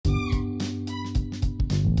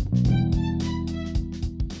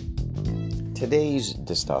Today's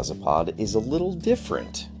DeStasapod is a little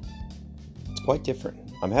different. It's quite different.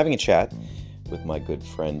 I'm having a chat with my good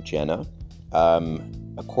friend Jenna.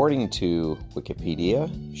 According to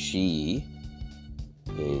Wikipedia, she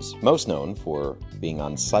is most known for being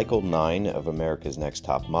on Cycle 9 of America's Next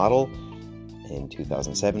Top Model in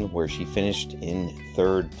 2007, where she finished in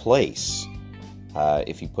 3rd place.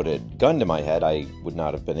 If you put a gun to my head, I would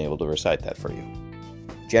not have been able to recite that for you.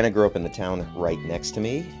 Jenna grew up in the town right next to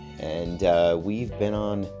me, and we've been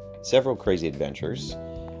on several crazy adventures.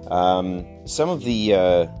 Some of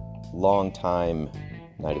the long-time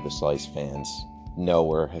Night of the Slice fans know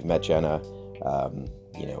or have met Jenna.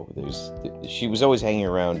 She was always hanging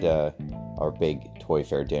around our big Toy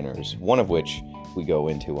Fair dinners, one of which we go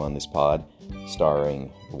into on this pod,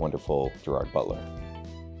 starring the wonderful Gerard Butler.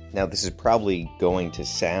 Now, this is probably going to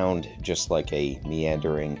sound just like a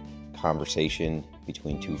meandering conversation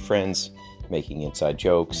between two friends making inside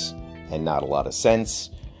jokes and not a lot of sense,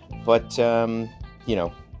 but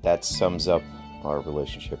that sums up our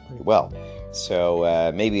relationship pretty well.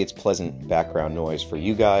 So maybe it's pleasant background noise for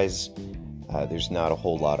you guys. There's not a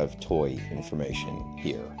whole lot of toy information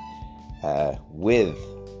here. With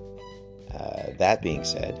that being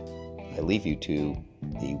said, I leave you to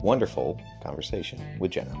the wonderful conversation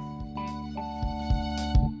with Jenna.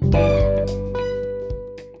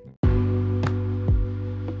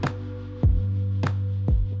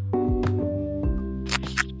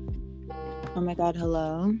 Oh my god,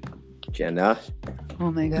 hello. Jenna.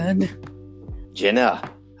 Oh my god. Jenna,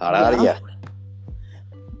 how are you?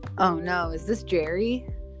 Oh no, is this Jerry?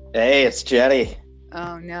 Hey, it's Jenny.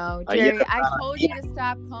 Oh no, Jerry, I told you to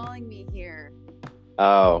stop calling me here.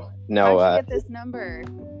 Oh, no. How'd you get this number?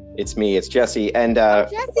 It's me, it's Jesse. And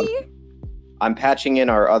Jesse! I'm patching in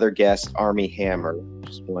our other guest, Army Hammer.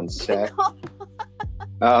 Just one sec.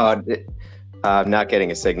 I'm not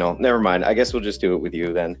getting a signal. Never mind. I guess we'll just do it with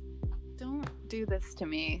you then. Don't do this to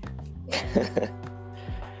me.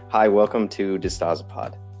 Hi, welcome to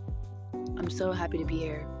DeStasapod. I'm so happy to be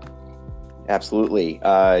here. Absolutely.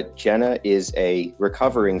 Jenna is a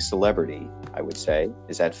recovering celebrity, I would say.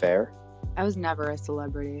 Is that fair? I was never a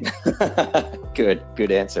celebrity.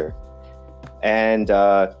 Good answer. And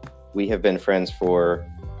we have been friends for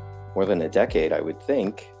more than a decade, I would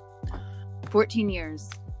think. 14 years.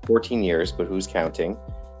 14 years, but who's counting?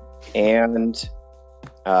 And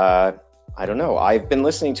I don't know. I've been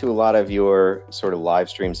listening to a lot of your sort of live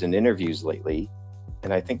streams and interviews lately,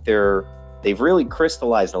 and I think they've really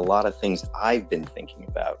crystallized a lot of things I've been thinking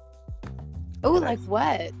about. Oh, like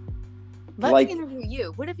what? Let me interview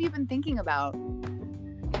you. What have you been thinking about?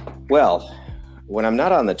 Well, when I'm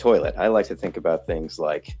not on the toilet, I like to think about things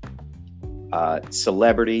like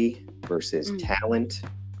celebrity versus talent.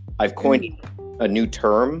 I've coined a new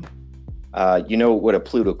term. You know what a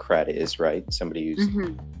plutocrat is, right? Somebody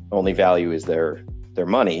whose only value is their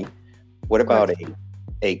money. What about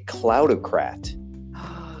a cloudocrat?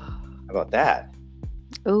 How about that?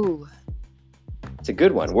 Ooh. It's a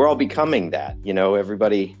good one. We're all becoming that.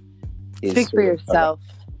 Everybody is... Speak for yourself.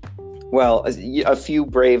 Well, a few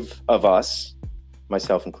brave of us,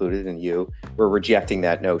 myself included, and you, were rejecting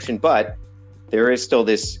that notion. But there is still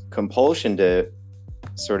this compulsion to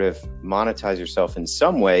sort of monetize yourself in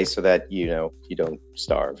some way so that, you don't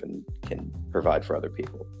starve and can provide for other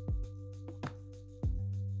people.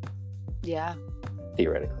 Yeah.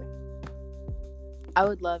 Theoretically. I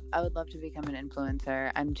would love to become an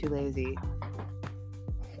influencer. I'm too lazy.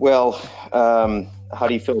 Well, how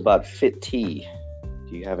do you feel about fit tea?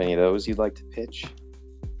 Do you have any of those you'd like to pitch?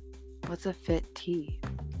 What's a fit tea?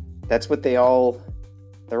 That's what they're all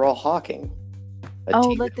hawking.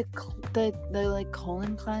 Like the like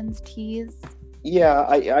colon cleanse teas? Yeah,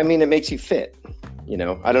 I mean it makes you fit. I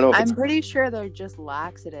don't know if I'm pretty sure they're just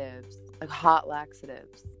laxatives, like hot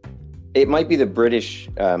laxatives. It might be the British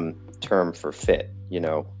term for fit,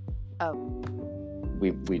 Oh.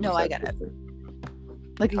 We no, I get it.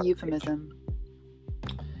 Like a euphemism.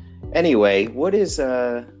 Anyway, what is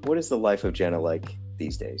the life of Jenna like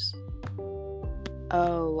these days?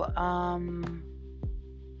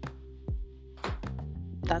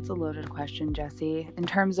 That's a loaded question, Jesse. In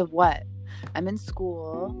terms of what? I'm in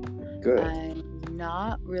school. Good. I'm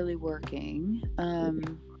not really working.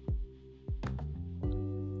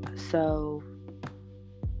 So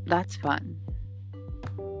that's fun.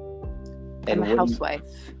 And I'm a housewife.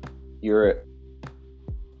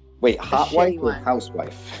 Hot wife or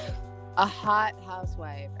housewife? A hot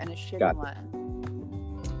housewife and a shitty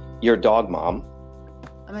one. You're a dog mom.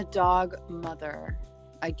 I'm a dog mother.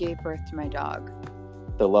 I gave birth to my dog.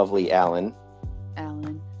 The lovely Alan.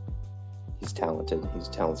 Alan. He's talented. He's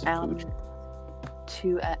a talented Alan. pooch.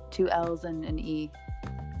 two L's and an E.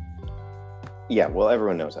 Yeah, well,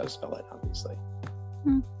 everyone knows how to spell it, obviously.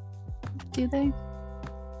 Do they?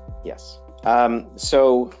 Yes.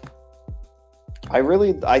 So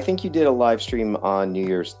I think you did a live stream on New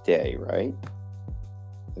Year's Day, right?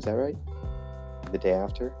 Is that right? The day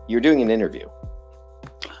after? You're doing an interview.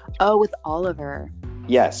 Oh, with Oliver.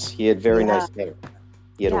 Yes, he had very nice hair.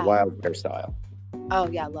 He had a Yeah. wild hairstyle. Oh,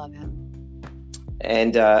 yeah, love him.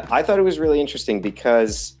 And I thought it was really interesting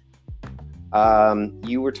because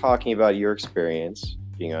you were talking about your experience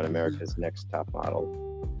being on America's Next Top Model.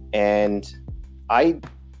 And I've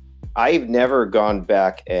never gone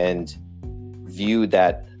back and viewed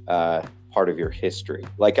that part of your history.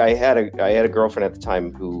 Like I had a girlfriend at the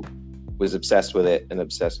time who was obsessed with it and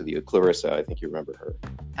obsessed with you, Clarissa. I think you remember her.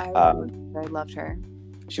 I loved her.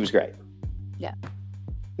 She was great. Yeah.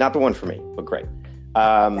 Not the one for me, but great.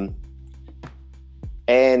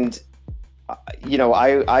 And you know,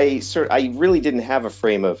 I really didn't have a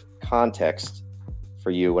frame of context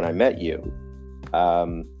for you when I met you.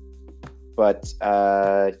 But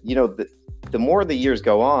you know, the more the years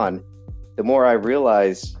go on, the more I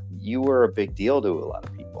realize you were a big deal to a lot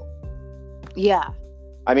of people. Yeah.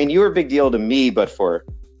 I mean, you were a big deal to me, but for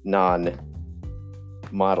non-modeling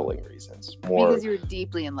reasons. More because you were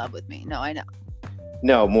deeply in love with me. No, I know.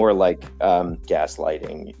 No, more like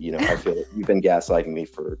gaslighting. You know, I feel like you've been gaslighting me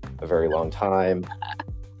for a very long time.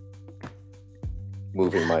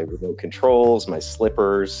 Moving my remote controls, my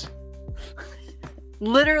slippers.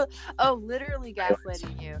 Literally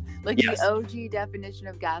gaslighting you. Like yes. The OG definition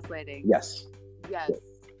of gaslighting. Yes. Yes.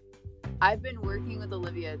 I've been working with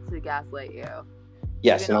Olivia to gaslight you.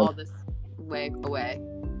 Yes. And all this way away.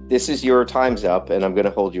 This is your time's up, and I'm going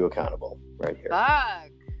to hold you accountable right here. Fuck.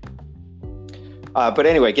 But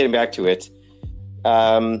anyway, getting back to it,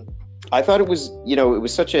 I thought it was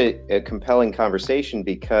such a compelling conversation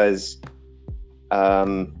because,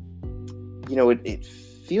 it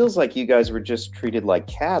feels like you guys were just treated like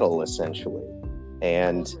cattle, essentially.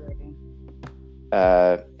 And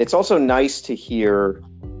it's also nice to hear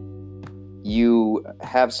you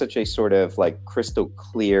have such a sort of like crystal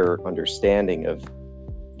clear understanding of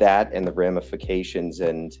that and the ramifications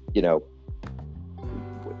and,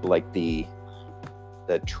 like the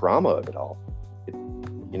trauma of it all.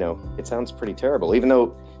 It sounds pretty terrible, even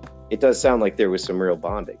though it does sound like there was some real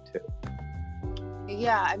bonding too.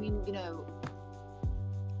 Yeah, I mean,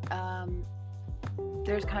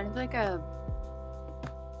 there's kind of like a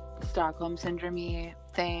Stockholm syndrome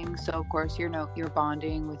thing. So of course you're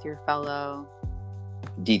bonding with your fellow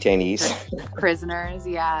detainees, prisoners,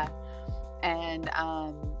 yeah. And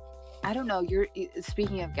I don't know. You're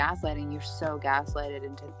speaking of gaslighting. You're so gaslighted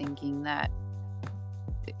into thinking that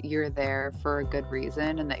you're there for a good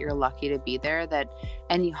reason and that you're lucky to be there. That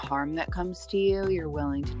any harm that comes to you, you're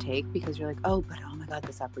willing to take because you're like, oh my god,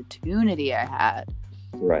 this opportunity I had.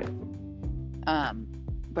 Right.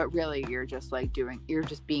 But really, you're just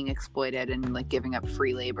being exploited and like giving up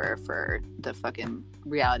free labor for the fucking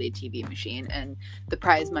reality TV machine, and the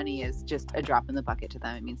prize money is just a drop in the bucket to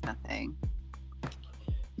them. It means nothing.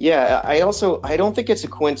 Yeah, I don't think it's a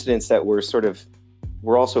coincidence that we're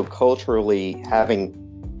also culturally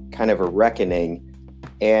having kind of a reckoning,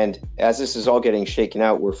 and as this is all getting shaken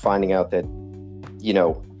out, we're finding out that,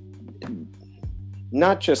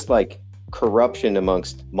 not just like corruption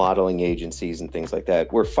amongst modeling agencies and things like that.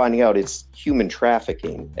 We're finding out it's human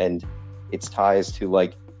trafficking and its ties to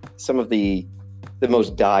like some of the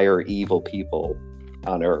most dire evil people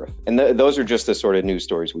on earth. And those are just the sort of news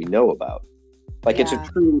stories we know about. Like yeah.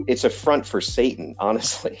 It's a front for Satan,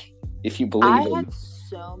 honestly, if you believe I had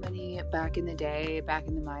so many back in the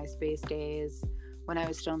MySpace days when I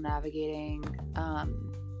was still navigating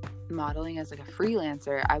modeling as like a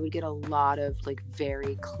freelancer. I would get a lot of like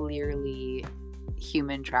very clearly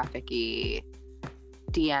human trafficking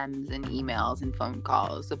DMs and emails and phone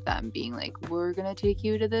calls of them being like, we're gonna take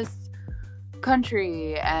you to this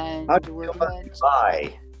country and we're going to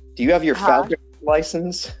Dubai. Do you have your Falcon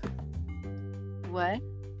license? What?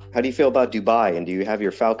 How do you feel about Dubai, and do you have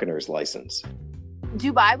your Falconer's license?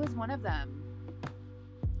 Dubai was one of them.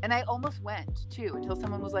 And I almost went too until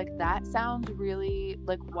someone was like, that sounds really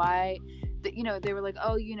like why they were like,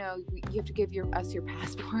 oh, you have to give us your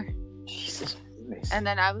passport. Jesus Christ. And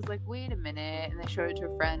then I was like, wait a minute. And they showed it to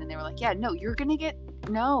a friend and they were like, yeah, no, you're going to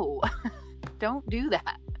don't do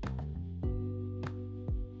that.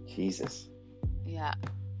 Jesus. Yeah.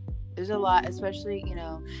 There's a lot, especially,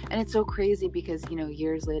 and it's so crazy because,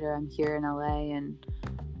 years later I'm here in LA and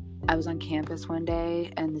I was on campus one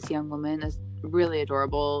day and this young woman, this really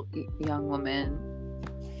adorable young woman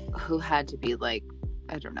who had to be like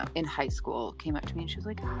I don't know, in high school came up to me and she was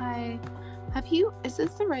like, hi,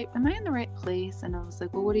 am I in the right place? And I was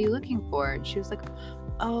like, well, what are you looking for? And she was like,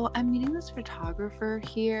 oh, I'm meeting this photographer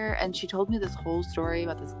here. And she told me this whole story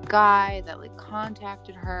about this guy that like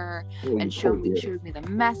contacted her and showed me the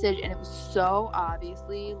message. And it was so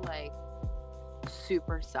obviously like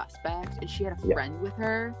super suspect. And she had a friend with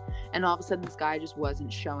her. And all of a sudden this guy just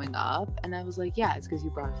wasn't showing up. And I was like, yeah, it's because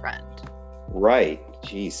you brought a friend. Right.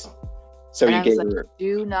 Jeez. So and you I was gave like, her...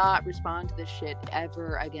 do not respond to this shit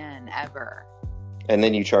ever again, ever. And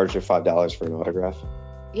then you charged her $5 for an autograph?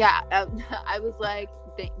 Yeah. I was like,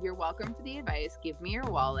 you're welcome for the advice. Give me your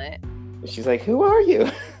wallet. She's like, who are you?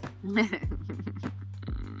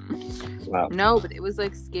 Wow. No, but it was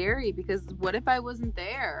like scary because what if I wasn't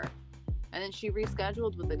there? And then she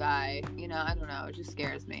rescheduled with the guy. You know, I don't know. It just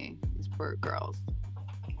scares me. These poor girls.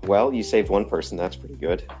 Well, you saved one person. That's pretty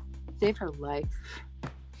good. Saved her life.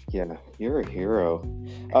 Yeah, you're a hero.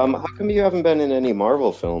 How come you haven't been in any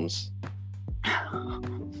Marvel films?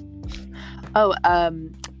 Oh,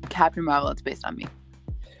 Captain Marvel. It's based on me.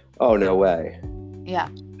 Oh, no way. Yeah.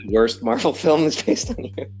 The worst Marvel film is based on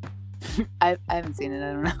you? I haven't seen it.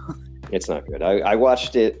 I don't know. It's not good. I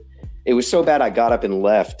watched it. It was so bad I got up and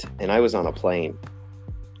left, and I was on a plane.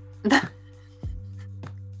 I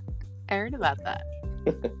heard about that.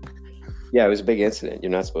 Yeah, it was a big incident. You're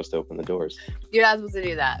not supposed to open the doors. You're not supposed to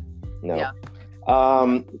do that. No. Yeah.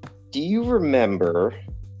 Do you remember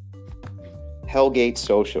Hellgate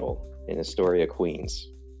Social in Astoria,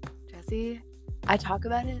 Queens? Jesse, I talk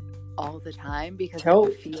about it all the time because tell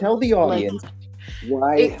the audience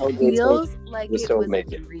why Hellgate Social was so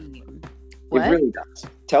amazing. A dream. What? It really does.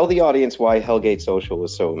 Tell the audience why Hellgate Social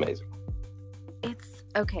was so amazing. It's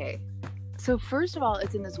okay. So first of all,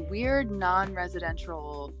 it's in this weird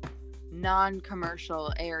non-residential,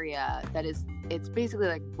 non-commercial area it's basically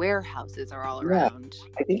like warehouses are all around.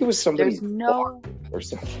 I think it was somebody's bar or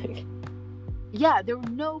something. Yeah, there were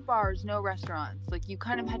no bars, no restaurants. Like you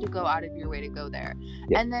kind of had to go out of your way to go there.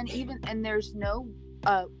 Yeah. And then there's no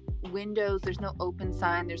windows, there's no open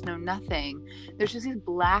sign, there's no nothing. There's just these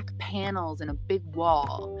black panels and a big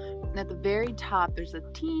wall. And at the very top, there's a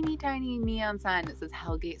teeny tiny neon sign that says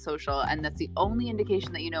Hellgate Social, and that's the only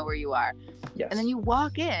indication that you know where you are. Yes. And then you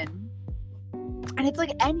walk in, and it's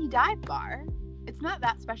like any dive bar. It's not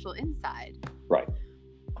that special inside. Right.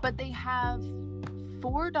 But they have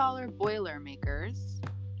 $4 boiler makers.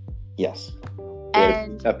 Yes.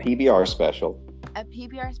 And a PBR special.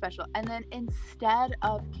 And then instead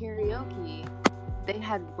of karaoke, they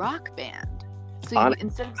had rock band. So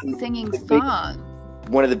instead of singing songs,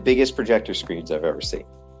 one of the biggest projector screens I've ever seen.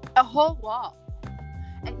 A whole wall.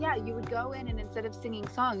 And yeah, you would go in and instead of singing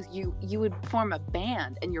songs, you would form a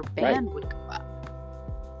band and your band would go up.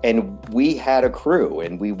 And we had a crew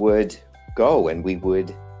and we would go and we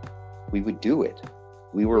would do it.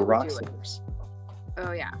 We were rock singers.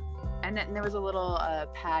 Oh yeah. And then there was a little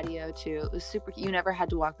patio too. It was super. You never had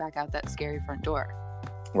to walk back out that scary front door.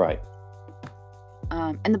 Right.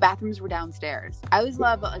 And the bathrooms were downstairs. I always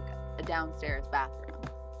love like a downstairs bathroom.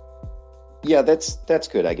 Yeah, that's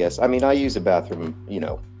good, I guess. I mean, I use a bathroom,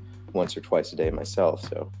 once or twice a day myself.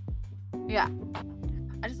 So. Yeah.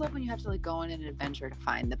 I just love when you have to like go on an adventure to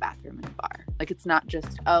find the bathroom in a bar. Like it's not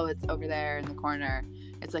just it's over there in the corner.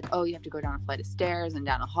 It's like you have to go down a flight of stairs and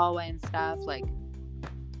down a hallway and stuff. Like.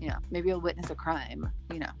 Maybe you'll witness a crime,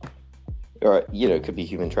 Or, it could be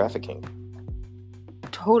human trafficking.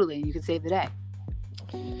 Totally. You could save the day.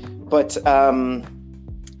 But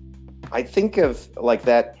I think of like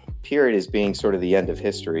that period as being sort of the end of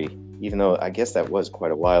history, even though I guess that was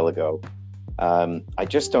quite a while ago. I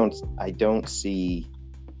don't see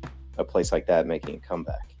a place like that making a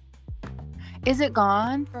comeback. Is it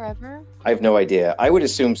gone forever? I have no idea. I would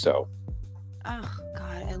assume so. Oh,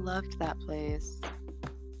 God. I loved that place.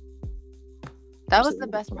 That was the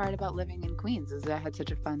best part about living in Queens, is that I had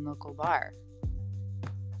such a fun local bar.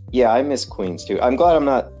 Yeah, I miss Queens too. I'm glad I'm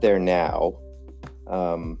not there now.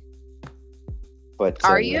 But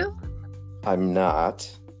are you? I'm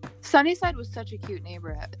not. Sunnyside was such a cute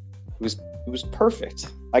neighborhood. It was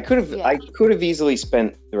perfect. I could have easily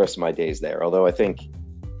spent the rest of my days there. Although I think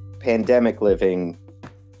pandemic living,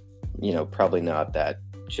 probably not that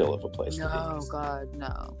chill of a place. No, God,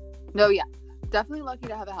 no. No, yeah, definitely lucky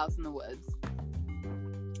to have a house in the woods.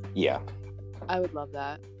 Yeah. I would love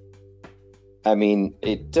that. I mean,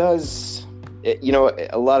 it does.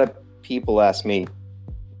 A lot of people ask me,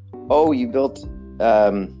 "Oh, you built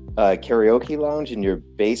a karaoke lounge in your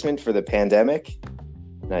basement for the pandemic?"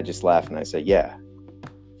 And I just laugh and I say, "Yeah,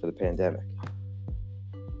 for the pandemic."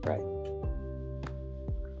 Right.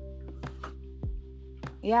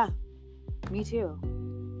 Yeah, me too.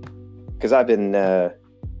 because I've been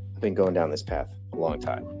going down this path a long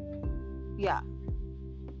time. Yeah.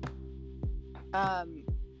 I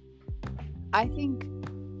think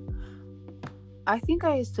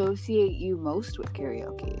I associate you most with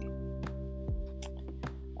karaoke.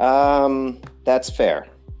 That's fair.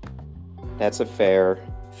 That's a fair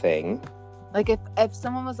thing. Like if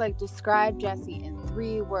someone was like, describe Jesse in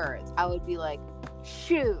 3 words, I would be like,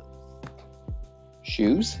 shoes.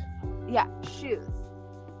 Shoes? Yeah, shoes.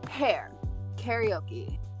 Hair.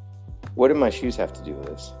 Karaoke. What do my shoes have to do with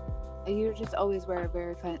this? You just always wear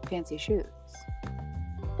very fancy shoes.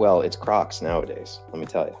 Well, it's Crocs nowadays, let me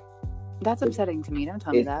tell you. That's upsetting to me. Don't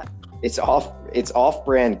tell me that. It's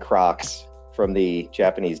off-brand Crocs from the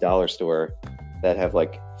Japanese dollar store that have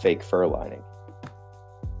like fake fur lining.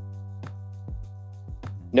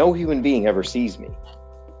 No human being ever sees me.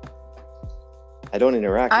 I don't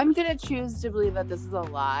interact. I'm gonna choose to believe that this is a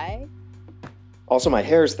lie. Also, my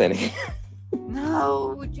hair's thinning.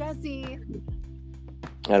 No, Jesse.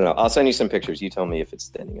 I don't know. I'll send you some pictures. You tell me if it's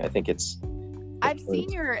thinning. I think it's... I've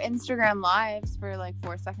seen your Instagram lives for like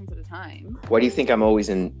 4 seconds at a time. Why do you think I'm always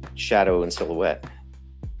in shadow and silhouette?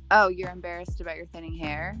 Oh, you're embarrassed about your thinning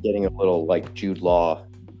hair? Getting a little like Jude Law.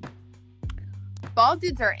 Bald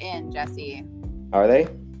dudes are in, Jesse. Are they?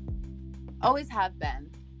 Always have been.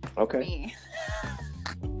 Okay. Me.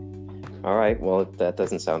 All right. Well, that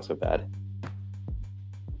doesn't sound so bad.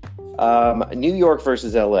 New York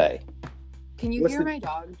versus LA. Can you hear my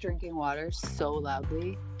dog drinking water so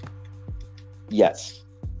loudly? Yes.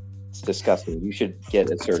 It's disgusting. You should get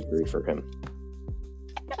a surgery for him.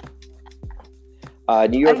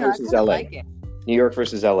 New York versus LA. Like it. New York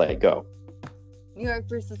versus LA. Go. New York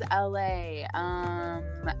versus LA.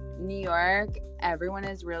 New York, everyone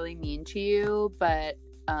is really mean to you, but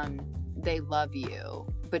they love you,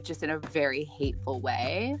 but just in a very hateful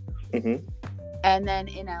way. Mm-hmm. And then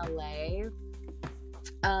in LA,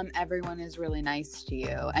 everyone is really nice to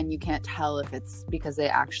you, and you can't tell if it's because they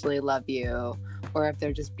actually love you or if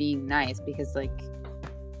they're just being nice, because like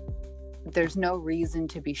there's no reason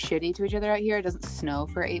to be shitty to each other out here. It doesn't snow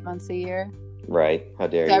for 8 months a year. Right. How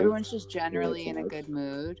dare you? Everyone's just generally in a good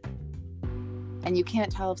mood. And you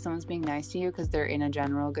can't tell if someone's being nice to you because they're in a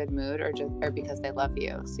general good mood or because they love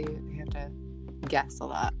you. So you have to guess a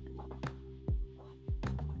lot.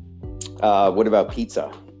 What about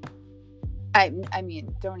pizza? I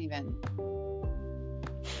mean, don't even.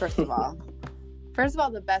 First of all,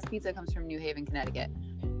 the best pizza comes from New Haven, Connecticut.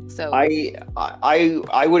 So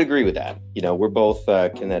I would agree with that. You know, we're both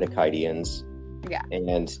Connecticutians. Yeah.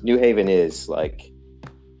 And New Haven is like,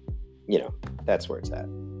 you know, that's where it's at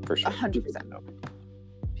for sure. 100%.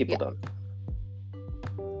 People don't.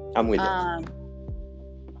 I'm with you.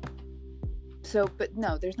 So, but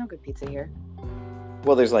no, there's no good pizza here.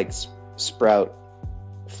 Well, there's like Sprout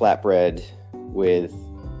flatbread with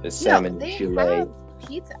the salmon filet. Have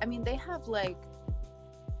pizza. I mean, they have like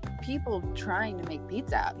people trying to make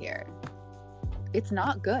pizza out here. It's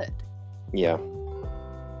not good. Yeah.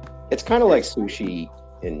 It's kind of like sushi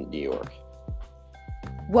in New York.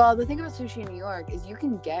 Well, the thing about sushi in New York is you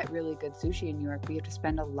can get really good sushi in New York, but you have to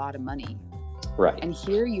spend a lot of money. Right. And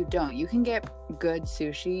here you don't. You can get good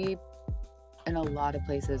sushi in a lot of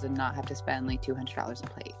places and not have to spend like $200 a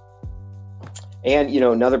plate. And, you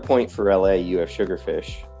know, another point for LA, you have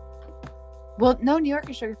sugarfish. Well, no, New York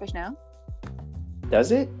is sugarfish now.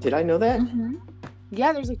 Does it? Did I know that? Mm-hmm.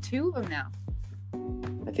 Yeah, there's like 2 of them now.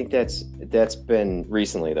 I think that's been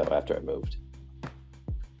recently, though, after I moved.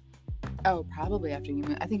 Oh, probably after you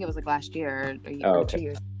moved. I think it was like last year or 2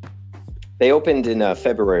 years. They opened in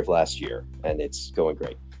February of last year, and it's going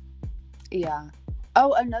great. Yeah.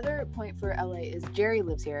 Oh, another point for LA is Jerry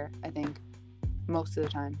lives here, I think, most of the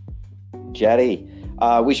time. Jetty.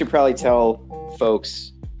 We should probably tell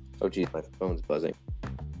folks... Oh, geez, my phone's buzzing.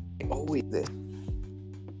 Always this.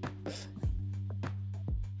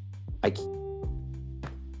 I can't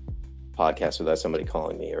podcast without somebody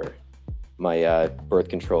calling me or my birth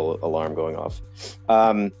control alarm going off.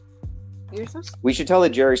 You're so... We should tell the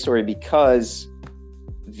Jerry story because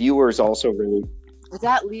viewers also really... Is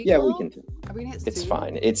that legal? Yeah, we can. Are we gonna get it's sued?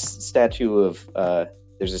 fine. It's statute of...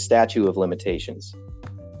 there's a statute of limitations,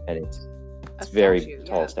 and it's very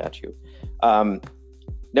tall statute.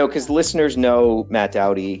 No, because listeners know Matt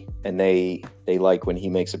Dowdy, and they like when he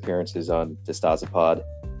makes appearances on DeStasapod,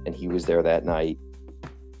 and he was there that night.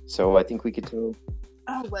 So I think we could tell.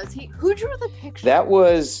 Oh, was he? Who drew the picture? That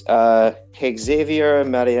was Xavier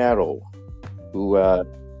Marinaro, who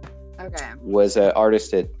was an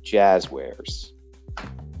artist at Jazzwares.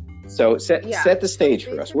 So set the stage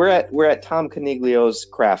for us. We're at Tom Coniglio's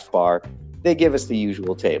craft bar. They give us the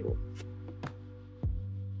usual table.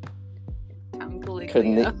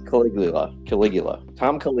 Caligula.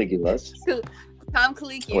 Tom Caligula's. Tom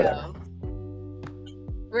Colicchio. Whatever.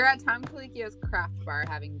 We're at Tom Colicchio's craft bar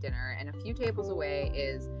having dinner, and a few tables away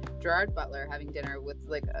is Gerard Butler having dinner with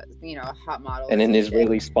like a hot model And an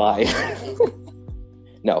Israeli spy.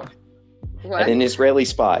 No. What? And an Israeli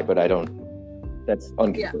spy, but I don't. That's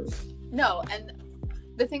unconfirmed. Yeah. No, and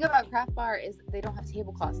the thing about craft bar is they don't have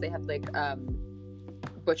tablecloths. They have like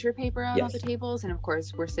butcher paper on all the tables, and of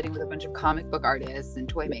course we're sitting with a bunch of comic book artists and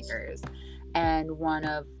toy makers. And one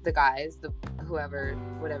of the guys, whatever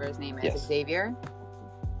his name is, Xavier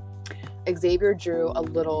drew a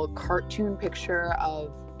little cartoon picture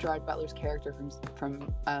of Gerard Butler's character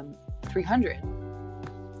from 300,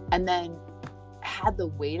 and then had the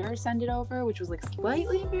waiter send it over, which was like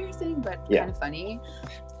slightly embarrassing but kind of funny.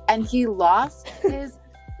 And he lost his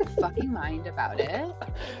fucking mind about it.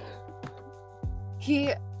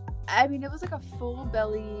 It was like a full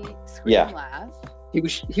belly scream laugh. He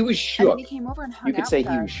was shook. And then he came over and hung out. You could say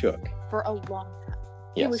he was shook for a long time.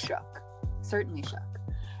 Yes. He was shook, certainly shook.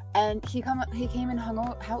 And he came and hung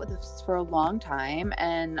out with us for a long time,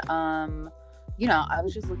 and I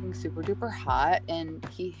was just looking super duper hot, and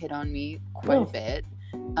he hit on me quite a bit.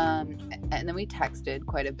 And then we texted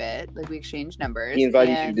quite a bit, like we exchanged numbers. He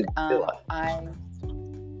invited you to the villa.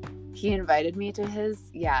 He invited me to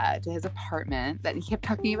his apartment. That he kept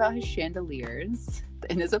talking about his chandeliers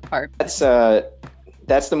in his apartment.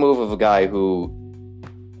 That's the move of a guy who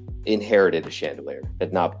inherited a chandelier,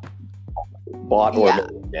 had not bought or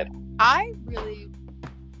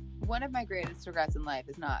one of my greatest regrets in life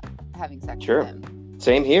is not having sex with him.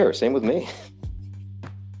 Same here. Same with me.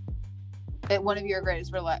 One of your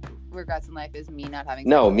greatest regrets in life is me not having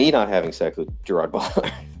sex not having sex with Gerard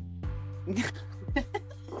Butler.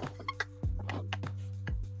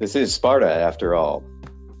 This is Sparta after all,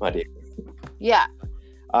 my dear. Yeah.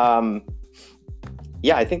 I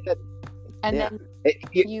think that. And then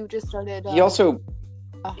you just started.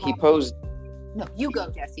 He posed. No, you go,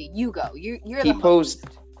 Jesse. You go. You're he posed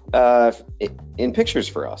in pictures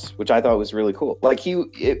for us, which I thought was really cool. Like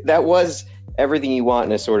that was everything you want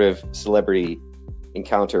in a sort of celebrity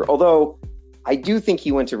encounter. Although I do think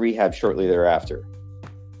he went to rehab shortly thereafter.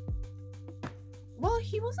 Well,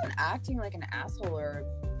 he wasn't acting like an asshole, or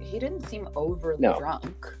he didn't seem overly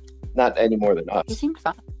drunk. Not any more than us. He seemed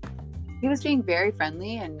fine. He was being very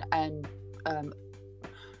friendly and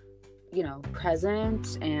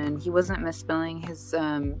present, and he wasn't misspelling his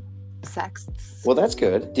sexts. Well, that's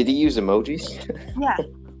good. Did he use emojis? Yeah.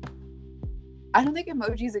 I don't think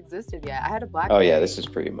emojis existed yet. I had a black. Oh yeah, this is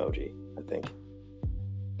pre-emoji, I think.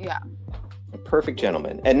 Yeah. A perfect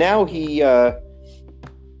gentleman. And now he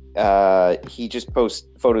just posts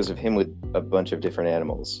photos of him with a bunch of different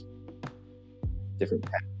animals. Different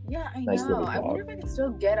pets. Yeah, I know. I wonder if I could still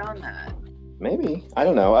get on that. Maybe. I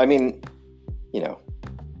don't know. I mean,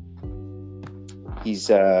 he's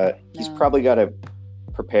probably got to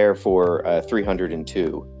prepare for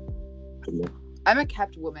 302. I'm a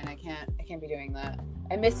kept woman. I can't be doing that.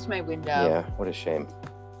 I missed my window. Yeah, what a shame.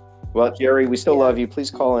 Well, Jerry, we still love you.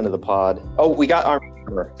 Please call into the pod. Oh, we got Army.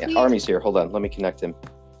 Yeah, Army's here. Hold on. Let me connect him.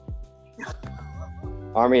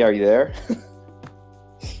 Army, are you there?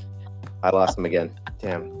 I lost him again.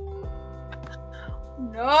 Damn.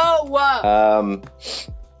 No.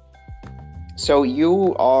 So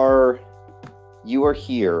you are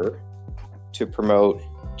here to promote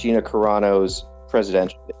Gina Carano's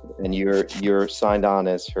presidential, and you're signed on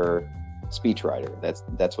as her speechwriter.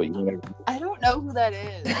 That's what you want. I don't know who that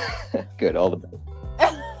is. Good. All the better.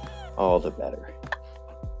 All the better.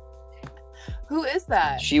 Who is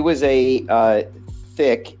that? She was a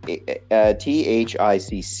thick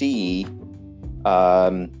THICC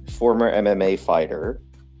former MMA fighter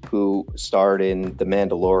who starred in The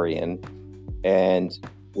Mandalorian and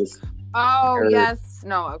was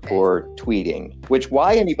for tweeting. Which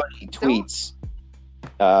why anybody tweets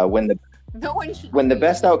when the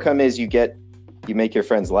best outcome is you make your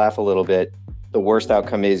friends laugh a little bit. The worst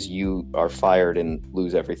outcome is you are fired and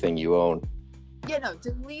lose everything you own. Yeah, no,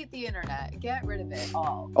 delete the internet. Get rid of it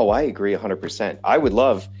all. Oh, I agree 100%. I would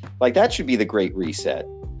love, that should be the great reset.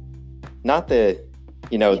 Not the,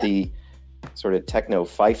 the sort of techno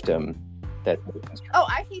fiefdom that... Oh,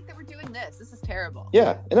 I hate that we're doing this. This is terrible.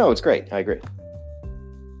 Yeah, no, it's great. I agree.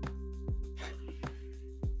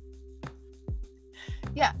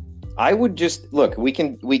 Yeah. I would just, look, we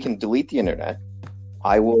can delete the internet.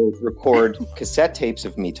 I will record cassette tapes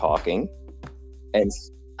of me talking and...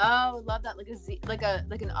 Oh, love that! Like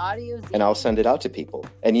an audio zine. And I'll send it out to people.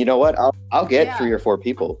 And you know what? I'll get 3 or 4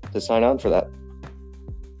 people to sign on for that.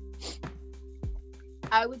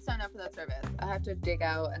 I would sign up for that service. I have to dig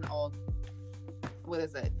out an old what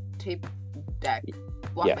is it? Tape deck.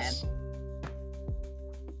 Walkman. Yes.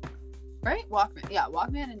 Right? Walkman. Yeah,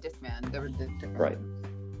 Walkman and Discman. They were the different Right. ones.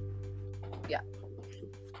 Yeah.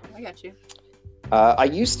 I got you. I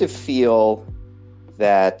used to feel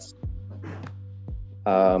that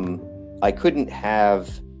I couldn't have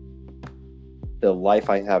the life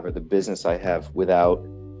I have or the business I have without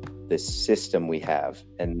the system we have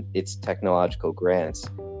and its technological grants.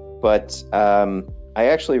 But I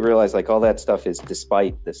actually realized like all that stuff is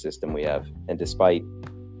despite the system we have and despite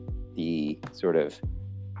the sort of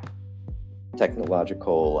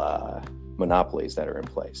technological monopolies that are in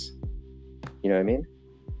place. You know what I mean?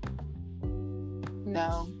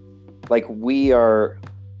 No. Like we're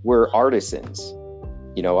artisans.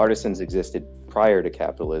 You know, artisans existed prior to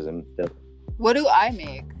capitalism. What do I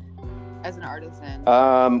make as an artisan?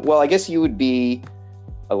 Well, I guess you would be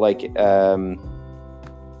like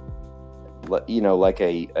you know, like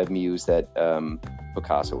a muse that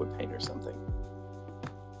Picasso would paint or something,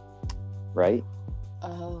 right?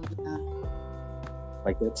 Oh yeah.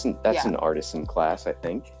 Like that's Yeah. an artisan class, I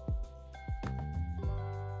think.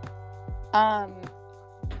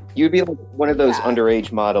 You'd be like one of those Yeah.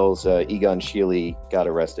 underage models Egon Schiele got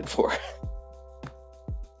arrested for.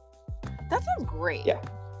 That sounds great. Yeah.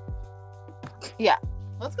 Yeah.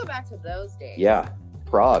 Let's go back to those days. Yeah,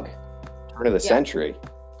 Prague, turn of the Yeah. century,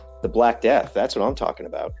 the Black Death. That's what I'm talking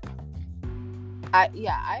about.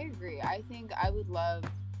 I agree. I think I would love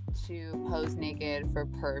to pose naked for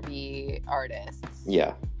pervy artists.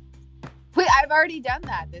 Yeah. Wait, I've already done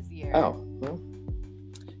that this year. Oh, well.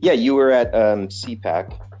 Yeah, you were at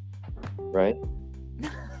CPAC, right?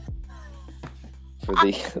 For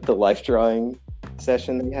the life drawing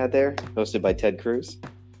session that you had there, hosted by Ted Cruz.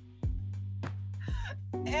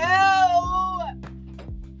 Ew!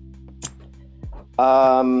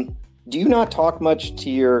 Do you not talk much to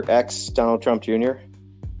your ex, Donald Trump Jr.?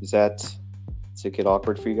 Does it get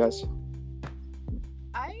awkward for you guys?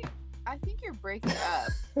 I think you're breaking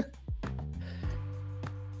up.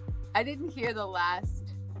 I didn't hear the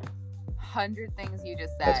last 100 things you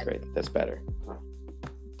just said. That's great. That's better.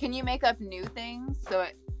 Can you make up new things so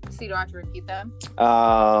you don't have to repeat them?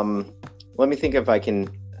 Let me think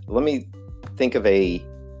of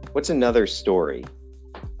what's another story?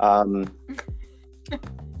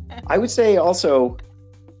 I would say also,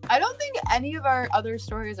 I don't think any of our other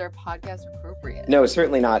stories are podcast appropriate. no,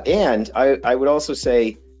 certainly not. And I would also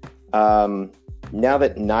say, now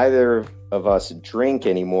that neither of us drink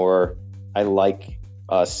anymore, I like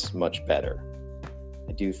us much better.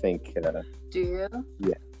 I do think. Do you?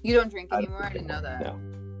 Yeah. You don't drink anymore? I didn't know that. No.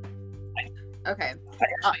 Okay.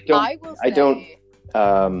 I don't. I will say. I don't.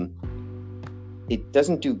 It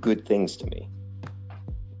doesn't do good things to me.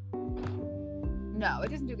 No,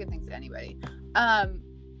 it doesn't do good things to anybody. I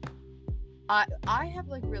have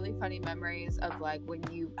like really funny memories of like when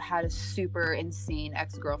you had a super insane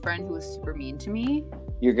ex-girlfriend who was super mean to me.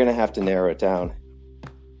 You're gonna have to narrow it down.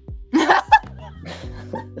 I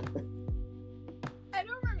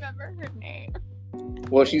don't remember her name.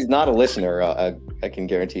 Well, she's not a listener. I can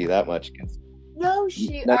guarantee you that much. No,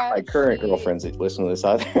 None of my current girlfriends that listen to this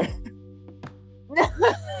either.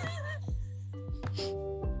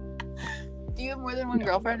 Do you have more than one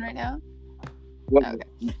girlfriend right now? Well,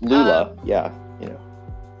 Okay. Lula, yeah, you know.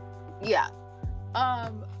 Yeah.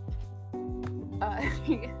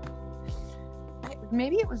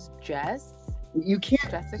 Maybe it was Jess. You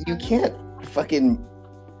can't. Jessica. You can't fucking.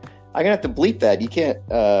 I'm gonna have to bleep that. You can't.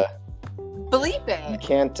 Bleep You it.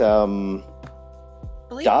 can't Bleep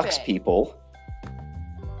dox it. people.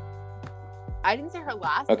 I didn't say her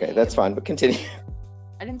last Okay, name. that's fine. But continue.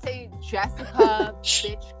 I didn't say Jessica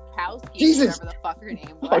Bitchkowski, Jesus. whatever the fuck her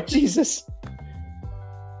name was. Oh Jesus.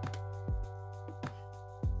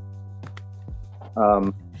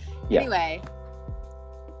 Yeah. Anyway,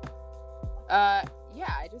 yeah,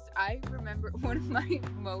 I remember one of my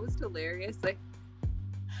most hilarious, like,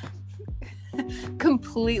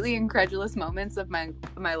 completely incredulous moments of my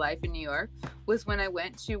life in New York was when I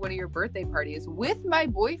went to one of your birthday parties with my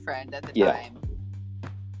boyfriend at the Yeah. time.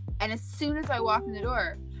 And as soon as I walked in the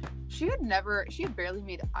door, she had barely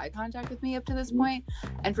made eye contact with me up to this point.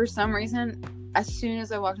 And for some reason, as soon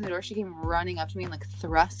as I walked in the door, she came running up to me and like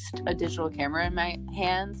thrust a digital camera in my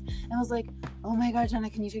hands. And I was like, oh my God, Jenna,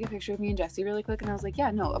 can you take a picture of me and Jesse really quick? And I was like,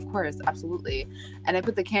 yeah, no, of course, absolutely. And I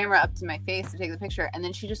put the camera up to my face to take the picture. And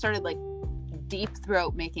then she just started like deep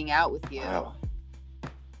throat making out with you. Wow.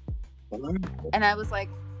 And I was like,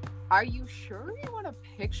 are you sure you want a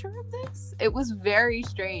picture of this? It was very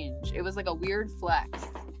strange. It was like a weird flex.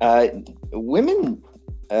 Women,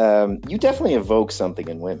 you definitely evoke something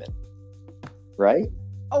in women, right?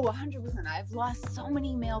 Oh, 100%. I've lost so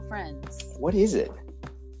many male friends. What is it?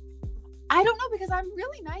 I don't know, because I'm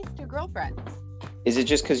really nice to girlfriends. Is it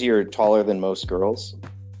just because you're taller than most girls?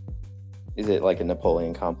 Is it like a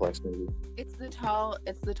Napoleon complex maybe? It's the tall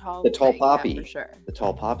The tall thing, poppy. yeah, for sure. The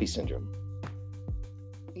tall poppy syndrome.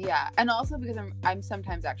 Yeah, and also because I'm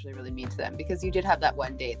sometimes actually really mean to them, because you did have that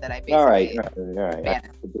one date that I basically All right.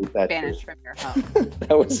 banished from your home.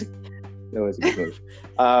 that was a good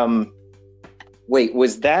move. Wait,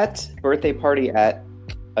 was that birthday party at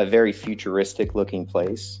a very futuristic looking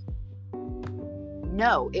place?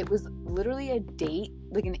 No, it was literally a date,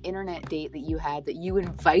 like an internet date that you had that you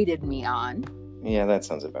invited me on. Yeah, that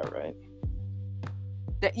sounds about right.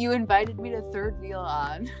 That you invited me to third wheel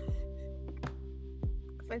on.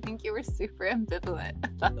 Because I think you were super ambivalent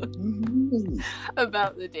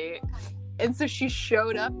about the date. And so she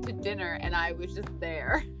showed up to dinner and I was just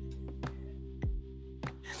there.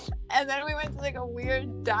 And then we went to like a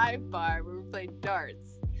weird dive bar where we played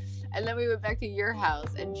darts. And then we went back to your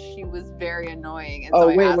house, and she was very annoying. And so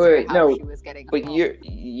I asked her how she was getting home. But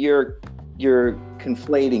you're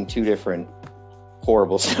conflating two different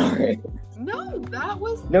horrible stories. No, that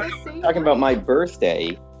was the same. I'm talking about my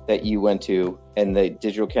birthday that you went to, and the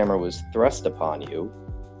digital camera was thrust upon you.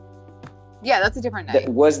 Yeah, that's a different night.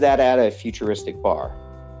 Was that at a futuristic bar?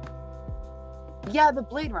 Yeah, the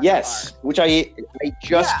Blade Runner Yes, bar. Which I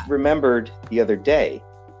just remembered the other day.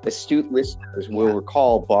 Astute listeners will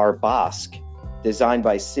recall Bar Bosque, designed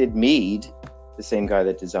by Sid Mead, the same guy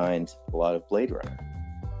that designed a lot of Blade Runner.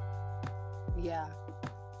 Yeah.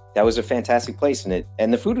 That was a fantastic place,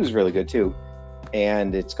 and the food was really good too.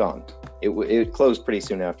 And it's gone. It closed pretty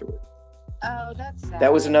soon afterward. Oh, that's sad.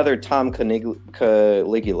 That was another Tom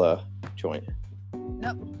Caligula joint.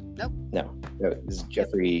 Nope. No, this is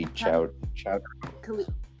Jeffrey Chowder.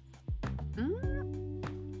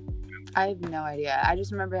 I have no idea. I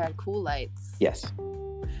just remember it had cool lights. Yes.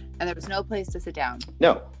 And there was no place to sit down.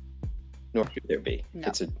 No. Nor should there be.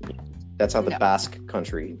 No. That's how the Basque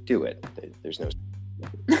country do it. There's no.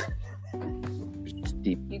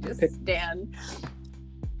 Deep. You just stand.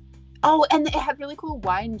 Oh, and it had really cool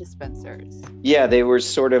wine dispensers. Yeah, they were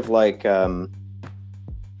sort of like.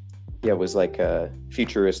 It was like a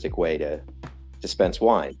futuristic way to dispense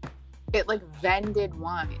wine. It like vended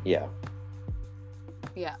wine. Yeah.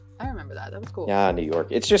 Yeah, I remember that. That was cool. Yeah, New York.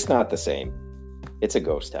 It's just not the same. It's a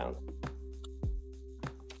ghost town.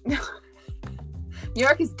 New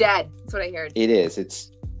York is dead. That's what I heard. It is.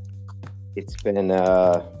 It's been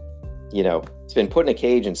it's been put in a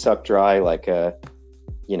cage and sucked dry like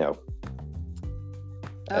Nope.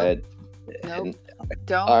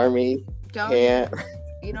 Don't. Army. Don't. Can't.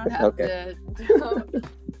 You don't have to. Don't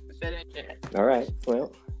finish it. All right.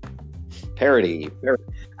 Well, parody.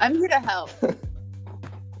 I'm here to help.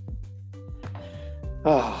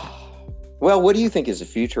 Well, what do you think is the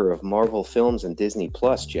future of Marvel films and Disney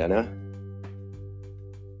Plus, Jenna?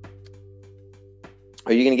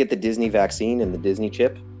 Are you going to get the Disney vaccine and the Disney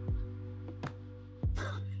chip?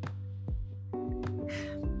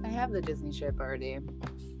 I have the Disney chip already.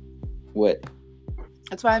 What?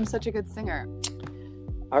 That's why I'm such a good singer.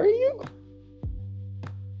 Are you?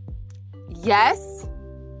 Yes.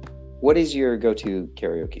 What is your go-to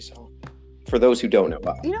karaoke song? For those who don't know.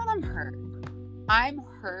 You know what? I'm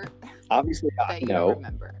hurt. Obviously, I that you know. don't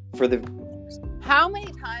remember. How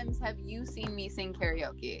many times have you seen me sing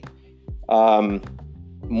karaoke?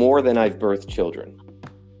 More than I've birthed children.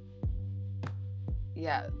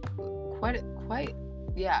 Yeah, quite.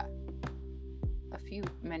 Yeah,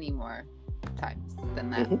 many more times than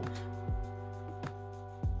that. Mm-hmm.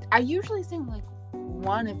 I usually sing like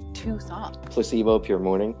one of two songs. Placebo, Pure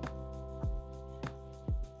Morning.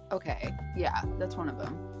 Okay, yeah, that's one of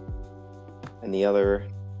them. And the other?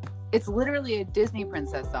 It's literally a Disney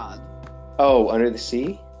princess song. Oh, Under the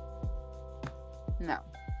Sea? No.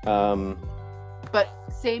 But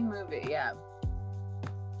same movie, yeah.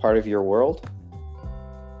 Part of Your World?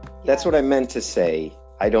 Yes. That's what I meant to say.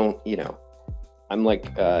 I don't, I'm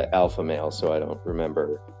like alpha male, so I don't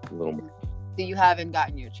remember a little more. So you haven't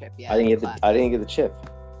gotten your chip yet? I didn't get the chip.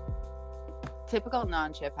 Typical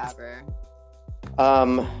non-chip haver.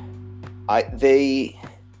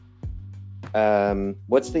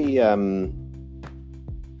 What's the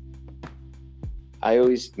I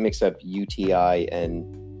always mix up UTI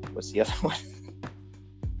and what's the other one?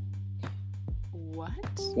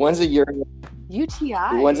 What? One's a urinary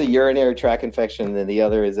UTI. One's a urinary tract infection, and then the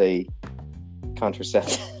other is a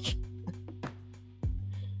contraceptive.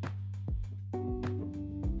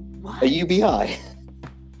 What? A UBI.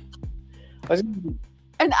 An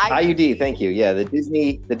IUD. Thank you. Yeah, the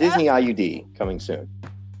Disney IUD coming soon.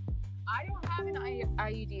 I don't have an IUD.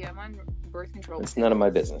 IUD. I'm on birth control. It's none of my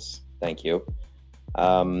business. Thank you.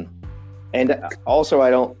 And also, I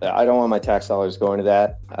don't want my tax dollars going to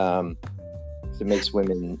that. It makes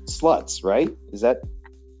women sluts, right? Is that?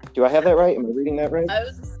 Do I have that right? Am I reading that right? I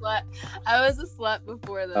was a slut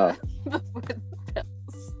before the before the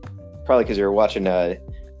pills. Probably because you were watching a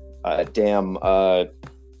damn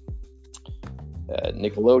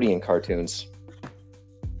Nickelodeon cartoons.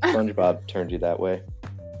 SpongeBob turned you that way.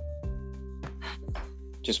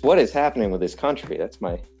 Just what is happening with this country? That's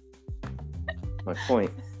my point.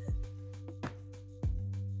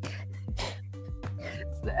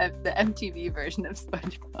 It's the MTV version of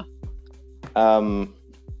SpongeBob.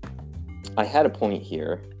 I had a point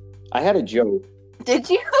here. I had a joke. Did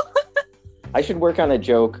you? I should work on a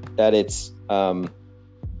joke that it's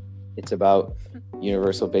about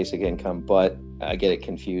universal basic income, but I get it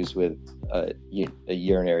confused with a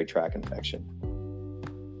urinary tract infection.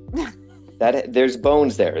 There's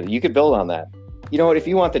bones there. You could build on that. You know what? If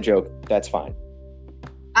you want the joke, that's fine.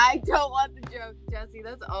 I don't want the joke, Jesse.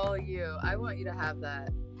 That's all you. I want you to have that.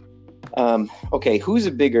 Okay, who's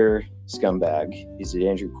a bigger scumbag? Is it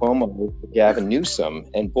Andrew Cuomo or Gavin Newsom?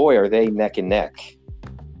 And boy, are they neck and neck.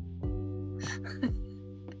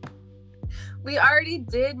 We already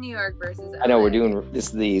did New York versus LA. I know, this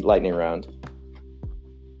is the lightning round.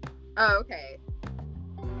 Oh, okay.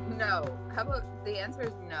 No. How about the answer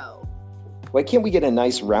is no. Why can't we get a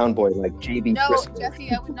nice round boy like JB No, Crispin?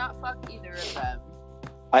 Jesse, I would not fuck either of them.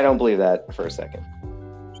 I don't believe that for a second.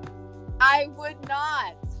 I would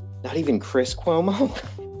not. Not even Chris Cuomo?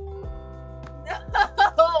 No.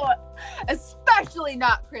 Especially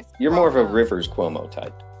not Chris Cuomo. You're more of a Rivers Cuomo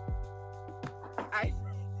type.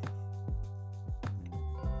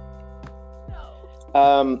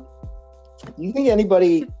 No. Do you think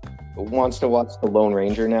anybody wants to watch The Lone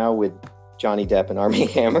Ranger now with Johnny Depp and Armie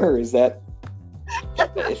Hammer? Is that?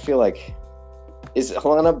 I feel like, is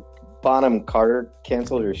Helena Bonham Carter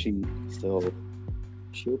canceled, or is she still? Is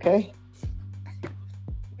she okay?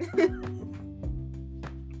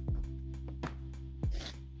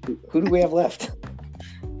 Who do we have left?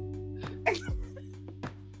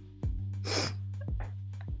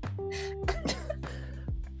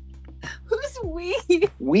 Who's we?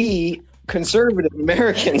 We conservative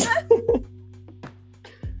Americans.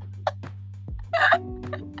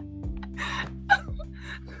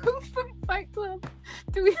 Who from Fight Club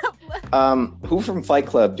do we have left? Who from Fight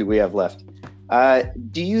Club do we have left?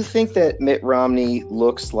 Do you think that Mitt Romney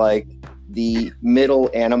looks like the middle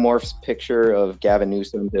Animorphs picture of Gavin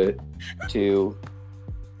Newsom to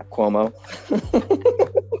Cuomo?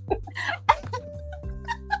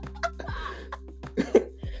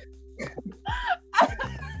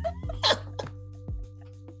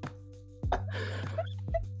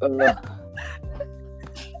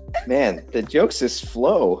 Man, the jokes just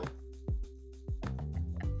flow.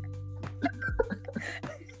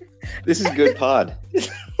 This is good pod.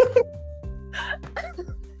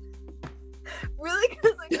 Really?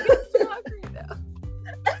 Because I can't talk right now.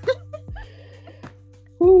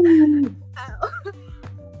 Ooh. Ow.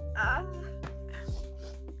 I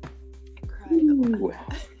cried a lot.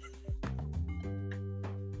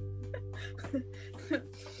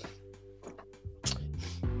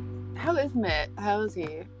 How is Mitt? How is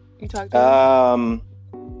he? You talked to him?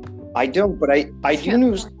 I don't, but I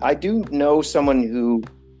do know someone who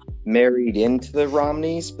married into the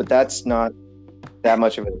Romneys, but that's not that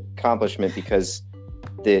much of an accomplishment because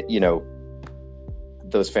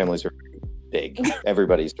those families are big.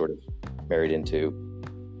 Everybody's sort of married into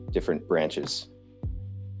different branches.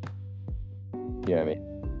 You know what I mean?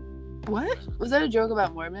 What? Was that a joke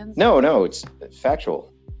about Mormons? No, it's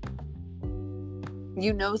factual.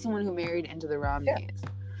 You know someone who married into the Romneys. Yeah.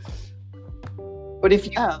 But if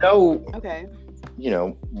you know, okay,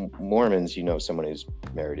 Mormons, you know someone who's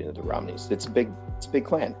married into the Romneys. It's a big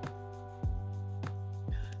clan.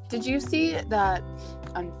 Did you see that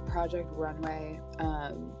on Project Runway?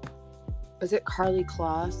 Was it Carly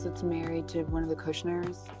Kloss that's married to one of the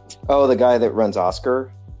Kushners? Oh, the guy that runs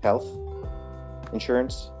Oscar Health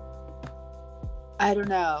Insurance? I don't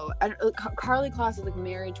know. Carly Kloss is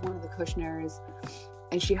married to one of the Kushners,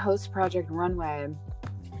 and she hosts Project Runway.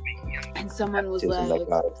 And someone was like,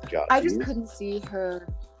 I just couldn't see her.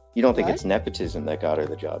 You don't think it's nepotism that got her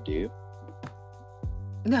the job, do you?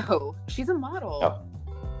 No, she's a model. Oh.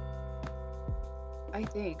 I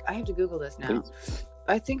think. I have to Google this now. Please.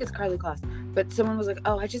 I think it's Carly Kloss. But someone was like,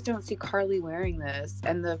 oh, I just don't see Carly wearing this.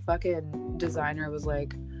 And the fucking designer was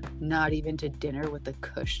like, not even to dinner with the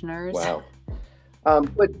Kushners. Wow.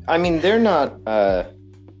 But, I mean, they're not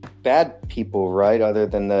bad people, right? Other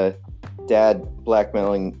than the dad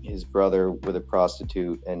blackmailing his brother with a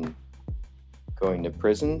prostitute and going to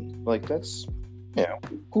prison. Like, that's, you know,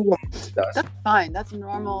 who amongst us? That's fine. That's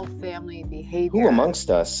normal family behavior. Who amongst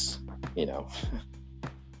us, you know?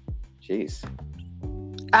 Jeez.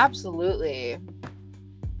 Absolutely.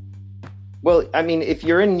 Well, I mean, if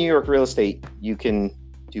you're in New York real estate, you can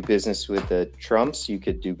do business with the Trumps, you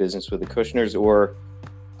could do business with the Kushners, or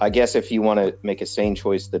I guess if you want to make a sane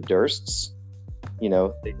choice, the Dursts. You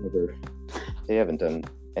know, they haven't done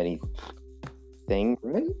anything,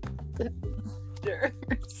 right?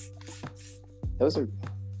 Durst.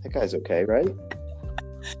 That guy's okay, right?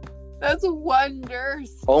 That's one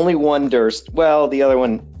Durst. Only one Durst. Well, the other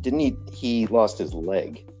one, he lost his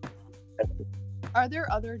leg. Are there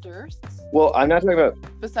other Dursts? Well, I'm not talking about.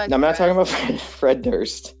 Besides, I'm not talking about Fred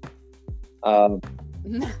Durst. No,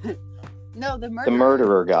 the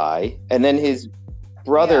murderer guy, and then his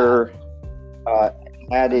brother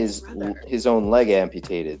had his own leg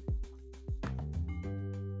amputated.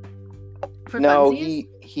 For no, funsies?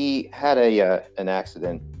 he had an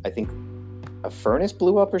accident. I think a furnace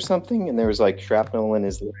blew up or something, and there was like shrapnel in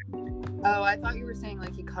his leg. Oh, I thought you were saying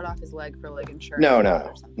like he cut off his leg for like insurance.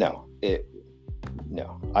 No.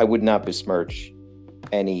 I would not besmirch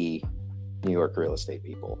any New York real estate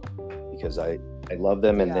people because I love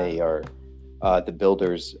them, and they are the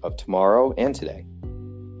builders of tomorrow and today.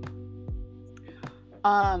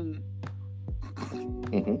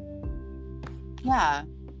 Yeah,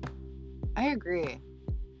 I agree.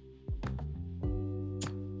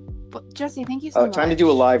 But Jesse, thank you so much. Time to do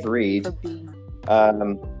a live read. For being...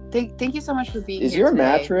 Thank you so much for being here. Is your today.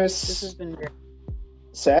 Mattress? This has been great.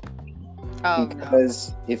 Set? Oh,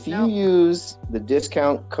 because if you use the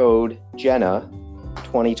discount code Jenna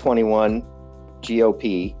 2021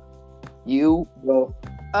 GOP, you will.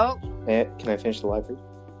 Oh. Can I finish the live read?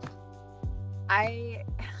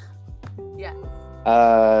 Yes.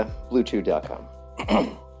 Bluechew.com.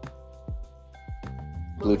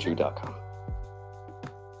 Bluechew.com.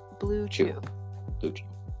 Blue Chew. Blue Chew.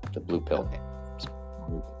 The blue pill. Okay.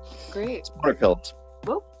 Great. Smart pills.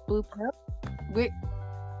 Whoop, blue pill. Wait.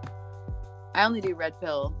 I only do red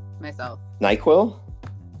pill myself. NyQuil?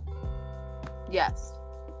 Yes.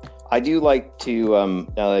 I do like to,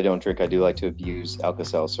 now that I don't drink, I do like to abuse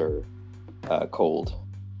Alka-Seltzer cold.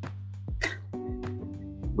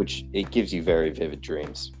 Which, it gives you very vivid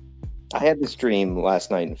dreams. I had this dream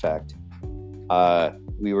last night, in fact.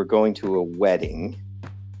 We were going to a wedding.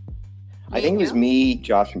 I think it was me,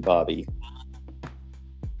 Josh, and Bobby.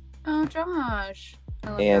 Oh, Josh.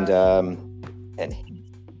 And Josh. And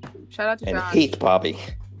shout out to and Josh. hate Bobby.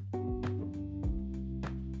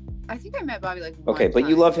 I think I met Bobby like one Okay, but time.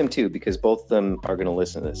 you love him too because both of them are going to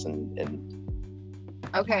listen to this and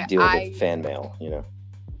deal with fan mail, you know.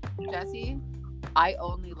 Jesse, I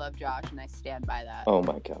only love Josh and I stand by that. Oh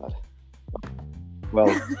my God. Well,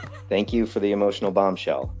 thank you for the emotional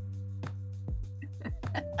bombshell.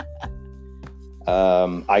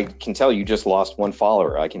 I can tell you just lost one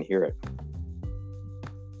follower. I can hear it.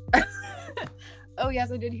 Oh,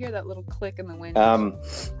 yes, I did hear that little click in the wind.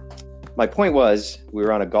 My point was, we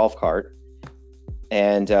were on a golf cart,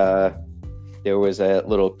 and there was a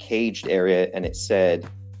little caged area, and it said,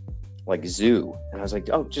 like, zoo. And I was like,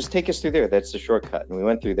 oh, just take us through there. That's the shortcut. And we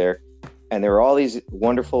went through there, and there were all these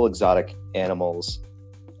wonderful exotic animals,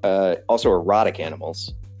 also erotic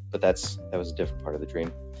animals, but that was a different part of the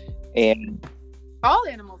dream. And all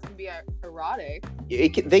animals can be erotic.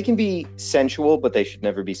 They can be sensual, but they should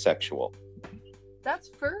never be sexual.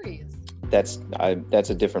 That's furries. That's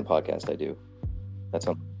a different podcast I do. That's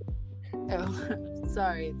on. Oh,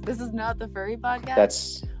 sorry. This is not the furry podcast.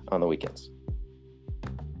 That's on the weekends.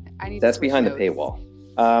 That's behind the paywall.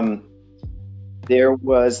 There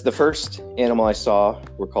was the first animal I saw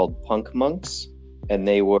were called punk monks, and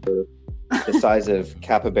they were the size of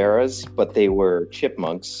capybaras, but they were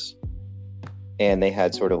chipmunks, and they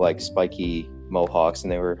had sort of like spiky mohawks,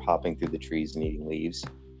 and they were hopping through the trees and eating leaves.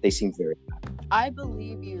 They seemed very happy. I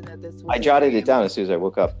believe you that this was I jotted it down as soon as I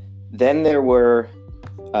woke up. Then there were,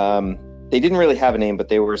 they didn't really have a name, but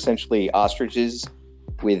they were essentially ostriches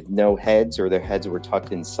with no heads, or their heads were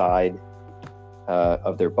tucked inside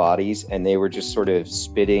of their bodies, and they were just sort of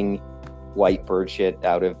spitting white bird shit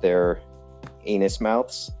out of their anus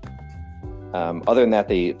mouths. Other than that,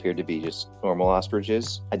 they appeared to be just normal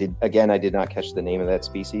ostriches. I did not catch the name of that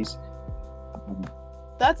species.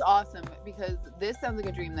 That's awesome, because this sounds like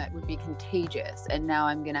a dream that would be contagious, and now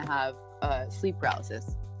I'm gonna have sleep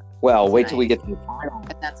paralysis. Well, tonight. Wait till we get to the final.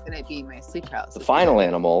 And that's gonna be my sleep paralysis. The final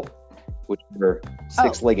animal, which were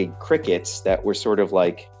six-legged crickets that were sort of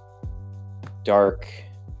like dark,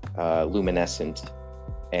 luminescent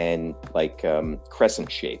and like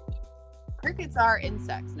crescent shaped. Crickets are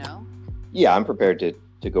insects, no? Yeah, I'm prepared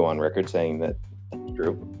to go on record saying that that's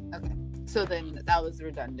true. Okay. So then that was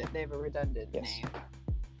redundant. They have a redundant name.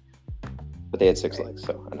 But they had 6 legs,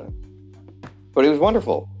 so I don't know. But it was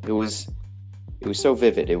wonderful. It was so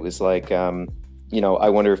vivid. It was like, you know, I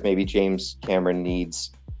wonder if maybe James Cameron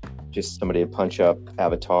needs just somebody to punch up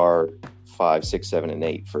Avatar 5, 6, 7, and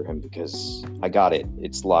 8 for him, because I got it.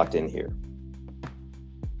 It's locked in here.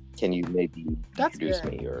 Can you maybe introduce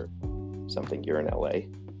me or something? You're in LA.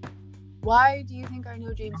 Why do you think I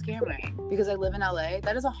know James Cameron? Because I live in LA?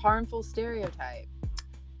 That is a harmful stereotype.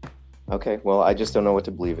 Okay, well, I just don't know what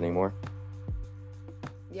to believe anymore.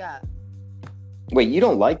 Yeah. Wait, you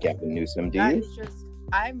don't like Gavin Newsom, do you? It's just,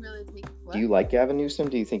 I'm really thinking, what? Do you like Gavin Newsom?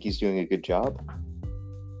 Do you think he's doing a good job?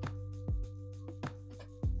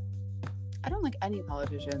 I don't like any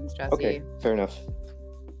politicians, Jesse. Okay, fair enough.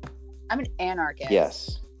 I'm an anarchist.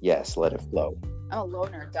 Yes, let it flow. I'm a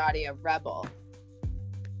loner, Dottie, a rebel.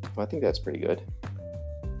 Well, I think that's pretty good.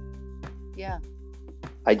 Yeah.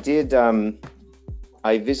 I did,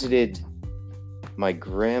 I visited my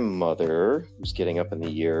grandmother, who's getting up in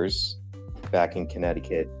the years, back in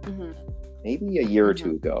Connecticut, maybe a year or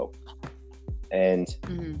two ago. And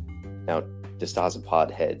now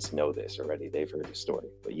DeStasapod heads know this already. They've heard the story,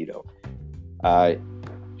 but you don't.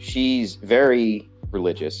 She's very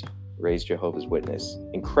religious, raised Jehovah's Witness,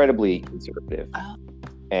 incredibly conservative.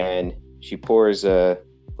 And she pours a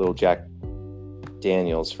little Jack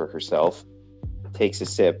Daniels for herself, takes a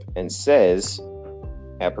sip, and says,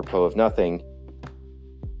 apropos of nothing,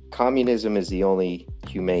 communism is the only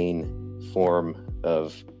humane form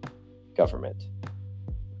of government.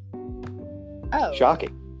 Oh.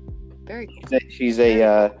 Shocking. Very cool. She's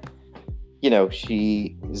a, you know,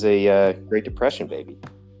 she is a Great Depression baby.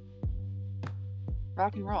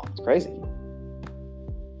 Rock and roll. It's crazy.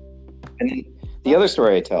 And the other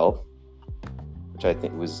story I tell, which I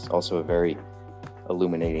think was also a very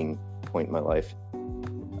illuminating point in my life,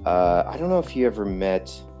 I don't know if you ever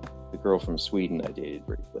met the girl from Sweden I dated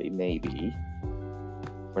briefly. Maybe.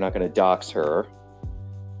 We're not going to dox her.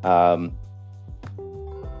 Her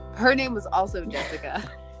name was also Jessica.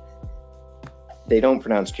 They don't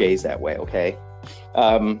pronounce J's that way, okay?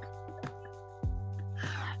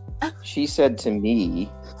 She said to me,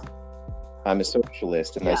 I'm a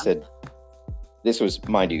socialist, and I said, this was,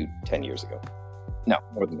 mind you, 10 years ago. No,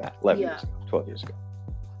 more than that, 11 years ago, 12 years ago.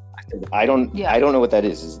 I said, I don't know what that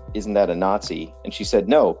is. Isn't that a Nazi? And she said,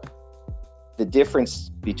 no. The difference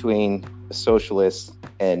between a socialist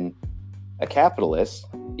and a capitalist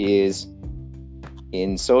is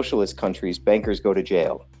in socialist countries, bankers go to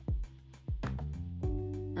jail.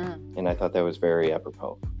 And I thought that was very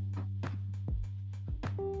apropos.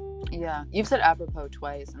 Yeah, you've said apropos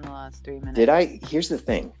twice in the last 3 minutes. Did I? Here's the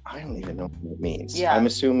thing. I don't even know what it means. Yeah. I'm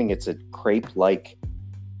assuming it's a crepe-like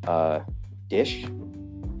dish.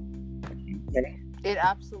 It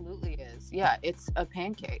absolutely is. Yeah, it's a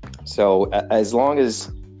pancake. So as long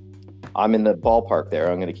as I'm in the ballpark there,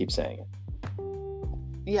 I'm going to keep saying it.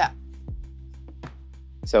 Yeah.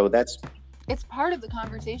 So it's part of the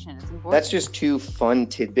conversation. It's important. That's just 2 fun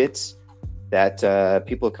tidbits that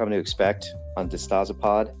people have come to expect on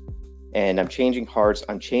DeStasapod. And I'm changing hearts.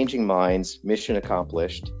 I'm changing minds. Mission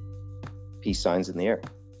accomplished. Peace signs in the air.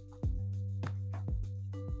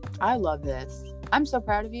 I love this. I'm so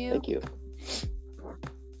proud of you. Thank you.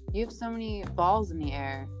 You have so many balls in the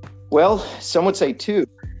air. Well, some would say 2.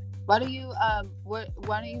 Why don't you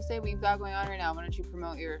say what you've got going on right now? Why don't you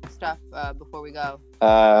promote your stuff before we go?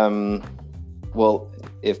 Well,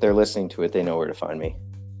 if they're listening to it, they know where to find me.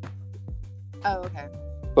 Oh, okay.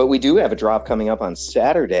 But we do have a drop coming up on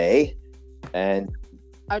Saturday, and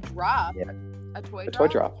a drop? Yeah. A toy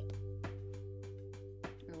drop?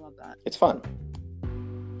 I love that. It's fun.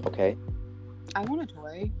 Okay. I want a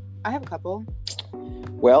toy. I have a couple.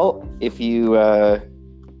 Well, if you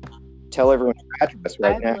tell everyone your address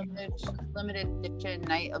right now. Limited edition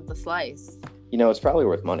Night of the Slice. You know, it's probably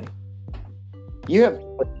worth money. You have.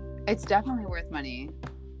 It's definitely worth money.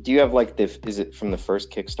 Do you have like is it from the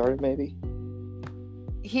first Kickstarter maybe?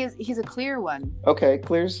 He's a clear one. Okay,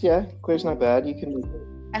 clear's not bad. You can.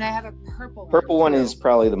 And I have a purple one. Purple one is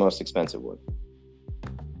probably the most expensive one.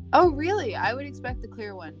 Oh, really? I would expect the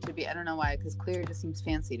clear one to be. I don't know why, because clear just seems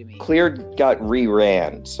fancy to me. Clear got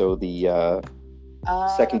re-ran, so the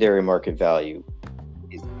secondary market value.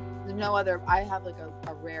 No other. I have like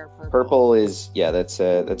a rare purple. Purple is that's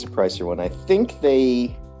a pricier one. I think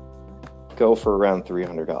they go for around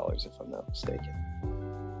 $300 if I'm not mistaken.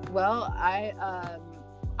 Well,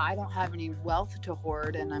 I don't have any wealth to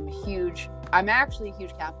hoard, and I'm actually a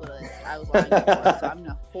huge capitalist. I was lying before, so I'm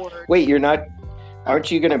gonna hoard. Wait, you're not? Aren't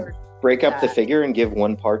you gonna break up the figure and give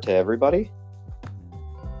one part to everybody?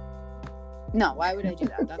 No, why would I do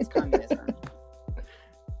that? That's communism.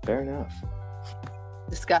 Fair enough.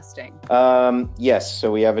 Disgusting. Yes,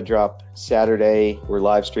 so we have a drop Saturday. We're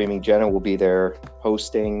live streaming. Jenna will be there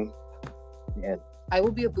hosting. And I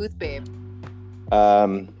will be a booth babe.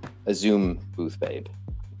 A Zoom booth babe.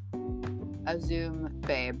 A Zoom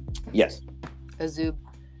babe. Yes. A Zoom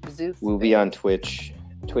We'll be on Twitch,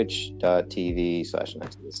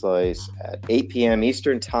 twitch.tv/NextToTheSlice at 8 p.m.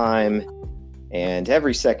 Eastern Time. And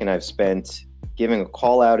every second I've spent giving a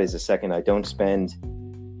call out is a second I don't spend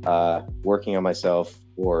working on myself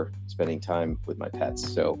or spending time with my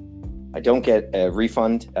pets. So I don't get a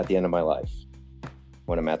refund at the end of my life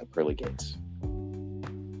when I'm at the pearly gates.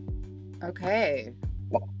 Okay.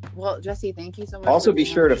 Well, Jesse, thank you so much. Also, be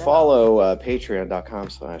sure to follow patreon.com/.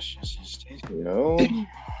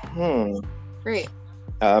 Great.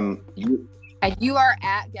 And you are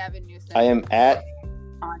at Gavin Newsom. I am at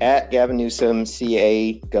Gavin Newsom,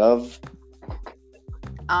 CA Gov.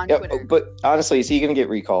 On Twitter. But honestly, is he going to get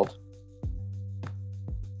recalled?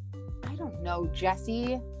 I don't know,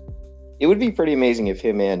 Jesse. It would be pretty amazing if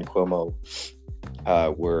him and Cuomo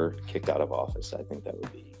were kicked out of office. I think that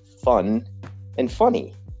would be fun and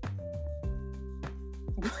funny.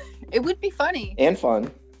 It would be funny. And fun.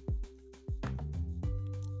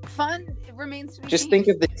 Fun remains to be Just seen. think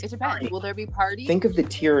of the... It depends. Will there be parties? Think of the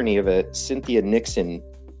tyranny of a Cynthia Nixon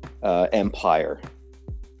empire.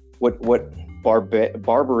 What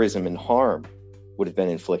barbarism and harm would have been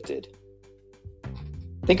inflicted.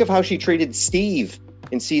 Think of how she treated Steve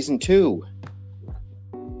in season 2.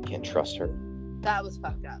 Can't trust her. That was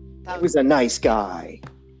fucked up. He was a nice guy.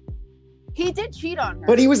 He did cheat on her.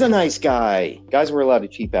 But he was a nice guy. Guys were allowed to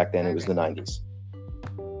cheat back then. Okay. It was the 90s.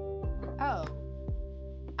 Oh.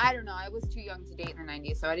 I don't know. I was too young to date in the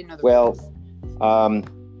 90s, so I didn't know the rules.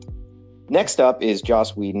 Next up is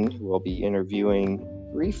Joss Whedon, who I'll be interviewing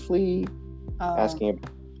briefly, asking about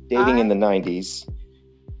dating in the 90s.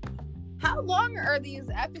 How long are these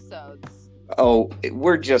episodes? Oh,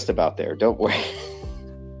 we're just about there. Don't worry.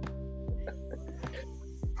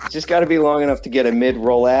 Just got to be long enough to get a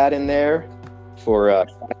mid-roll ad in there for...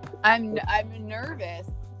 I'm nervous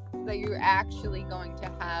that you're actually going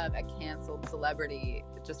to have a canceled celebrity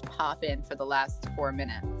just pop in for the last 4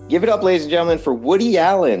 minutes. Give it up, ladies and gentlemen, for Woody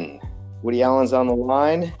Allen. Woody Allen's on the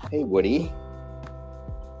line. Hey, Woody.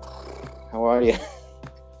 How are you?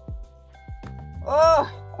 Oh.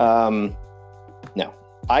 No.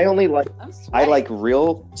 I like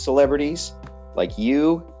real celebrities like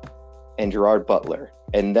you and Gerard Butler.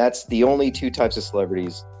 And that's the only 2 types of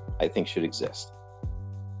celebrities I think should exist.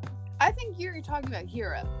 I think you're talking about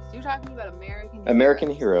heroes. You're talking about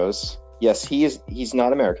American heroes. Yes, he's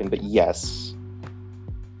not American, but yes.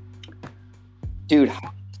 Dude,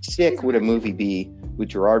 how sick would a movie be with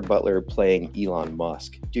Gerard Butler playing Elon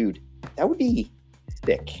Musk? Dude, that would be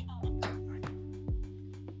sick.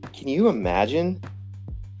 Can you imagine?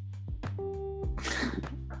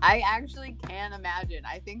 I actually can imagine.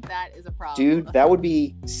 I think that is a problem. Dude, that would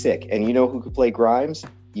be sick. And you know who could play Grimes?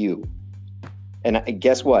 You. And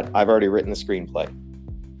guess what? I've already written the screenplay.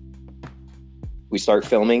 We start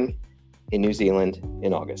filming in New Zealand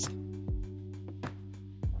in August.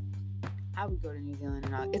 I would go to New Zealand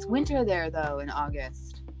in August. It's winter there, though, in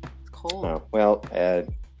August. It's cold. Oh, well.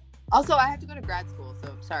 Also, I have to go to grad school,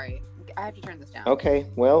 so sorry. I have to turn this down. Okay,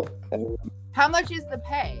 well. How much is the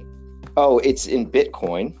pay? Oh, it's in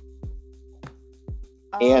Bitcoin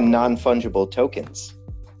and non-fungible tokens.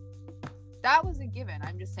 That was a given.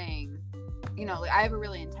 I'm just saying, I have a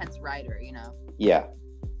really intense rider, Yeah.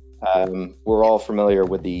 We're all familiar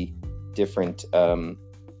with the different... I'll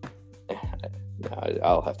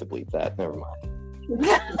have to bleep that. Never mind.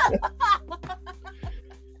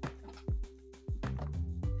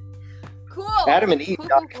 Cool.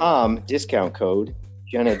 AdamandEve.com discount code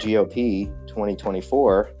Jenna GOP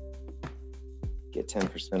 2024. Get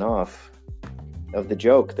 10% off of the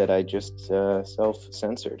joke that I just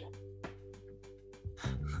self-censored.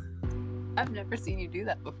 I've never seen you do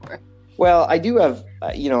that before. Well, I do have,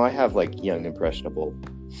 I have like young, impressionable.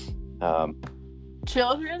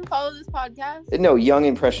 Children follow this podcast? No, young,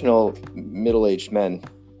 impressionable, middle-aged men.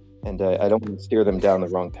 And I don't want to steer them down the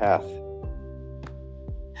wrong path.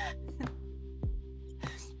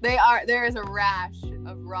 There is a rash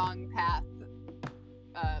of wrong path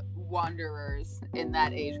wanderers in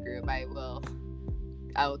that age group. I will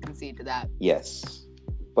concede to that. Yes.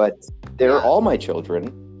 But they're all my children,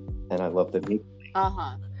 and I love them equally.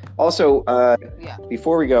 Also, Yeah.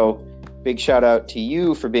 before we go, big shout out to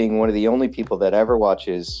you for being one of the only people that ever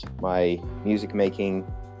watches my music making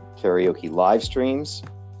karaoke live streams.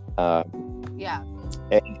 Yeah.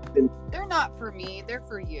 And They're not for me. They're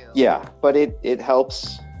for you. yeah, but it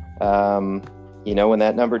helps. When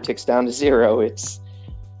that number ticks down to 0, it's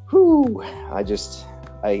whoo. I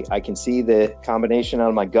can see the combination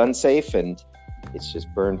on my gun safe, and it's just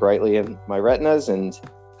burned brightly in my retinas, and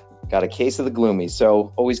got a case of the gloomy.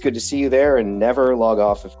 So always good to see you there, and never log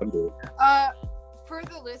off if I'm doing that. For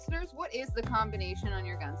the listeners, what is the combination on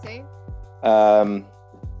your gun safe?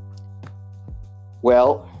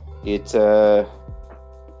 Well,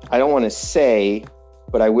 I don't want to say,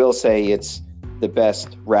 but I will say it's the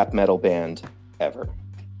best rap metal band ever.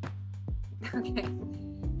 Okay.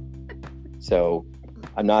 So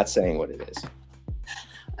I'm not saying what it is.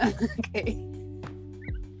 Okay.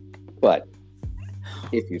 But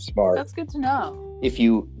if you're smart, that's good to know. If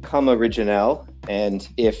you come original, and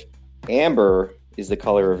if amber is the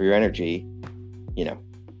color of your energy,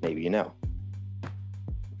 maybe you know.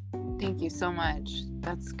 Thank you so much.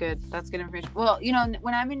 That's good. That's good information. Well,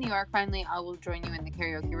 when I'm in New York, finally, I will join you in the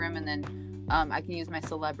karaoke room, and then I can use my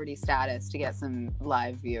celebrity status to get some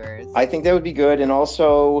live viewers. I think that would be good. And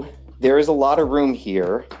also, there is a lot of room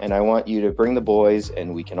here, and I want you to bring the boys,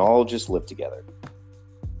 and we can all just live together.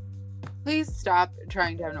 Please stop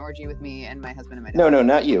trying to have an orgy with me and my husband and my dog. No,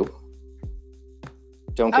 not you.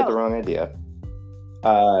 Don't get the wrong idea.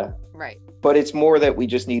 Right. But it's more that we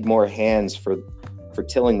just need more hands for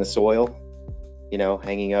tilling the soil,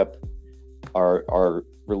 hanging up our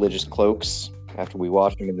religious cloaks after we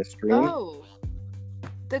wash them in the stream. Oh,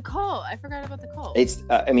 the cult. I forgot about the cult. It's,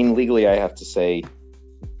 legally I have to say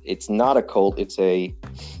it's not a cult. It's a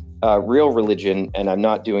real religion, and I'm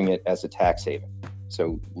not doing it as a tax haven.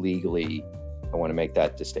 So legally, I want to make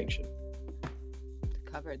that distinction.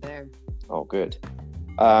 Covered there. Oh, good.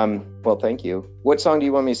 Well, thank you. What song do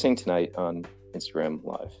you want me to sing tonight on Instagram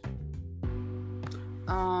Live?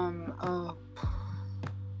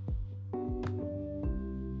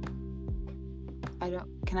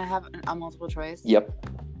 Can I have a multiple choice? Yep.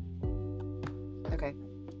 Okay.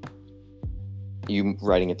 You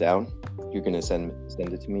writing it down? You're gonna send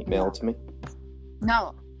it to me, mail it to me?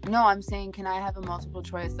 No, I'm saying, can I have a multiple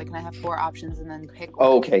choice? Like, can I have 4 options and then pick one?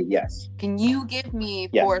 Oh, okay, yes. Can you give me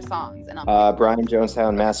 4 songs? And Brian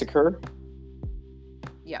Jonestown Massacre.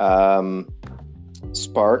 Yeah.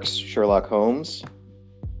 Sparks, Sherlock Holmes.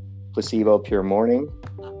 Placebo, Pure Morning.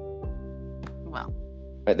 Well.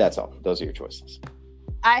 That's all. Those are your choices.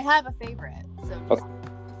 I have a favorite, so just,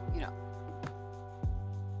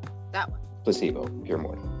 that one. Placebo, Pure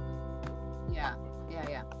Morning. Yeah.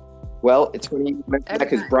 Well, it's funny you mentioned that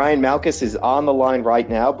because Brian Malkus is on the line right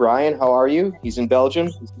now. Brian, how are you? He's in Belgium.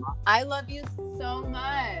 I love you so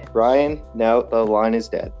much. Brian, now the line is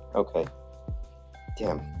dead. Okay.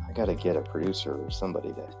 Damn, I gotta get a producer or somebody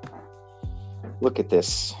to look at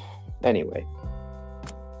this. Anyway.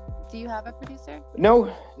 Do you have a producer?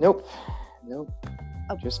 Nope. Oh.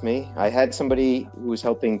 Just me. I had somebody who was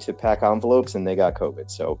helping to pack envelopes, and they got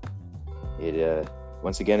COVID. So it,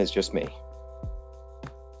 once again, is just me.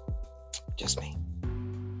 Just me.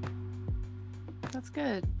 That's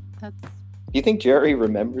good. Do you think Jerry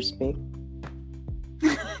remembers me?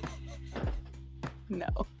 No.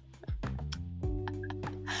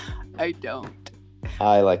 I don't.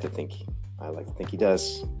 I like to think he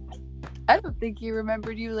does. I don't think he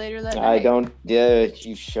remembered you later that night. I don't. Yeah,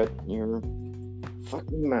 you shut your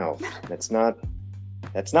fucking mouth. That's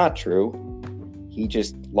not true. He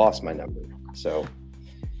just lost my number. So.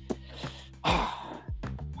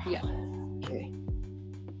 Yeah. Okay.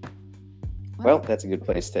 Well, that's a good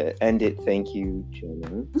place to end it. Thank you,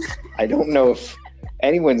 Jenna. I don't know if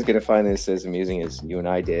anyone's going to find this as amusing as you and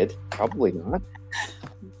I did. Probably not.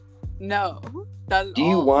 No. Do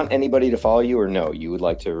you want anybody to follow you, or no? You would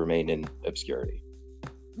like to remain in obscurity?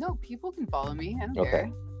 No, people can follow me. I don't care.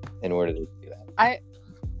 And where do they do that?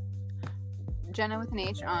 Jenna with an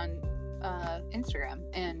H on Instagram,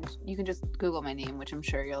 and you can just Google my name, which I'm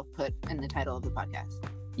sure you'll put in the title of the podcast.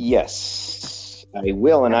 Yes, I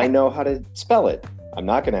will, and I know how to spell it. I'm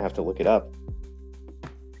not going to have to look it up.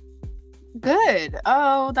 Good.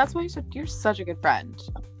 Oh, that's why you're such a good friend.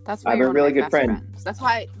 That's why I'm you're a really good friend. Friends. That's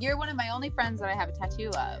why you're one of my only friends that I have a tattoo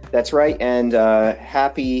of. That's right, and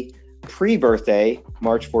happy pre-birthday,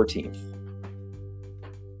 March 14th.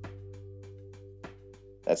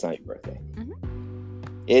 That's not your birthday.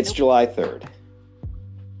 Mm-hmm. It's July 3rd.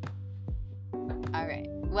 All right.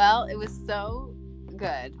 Well, it was so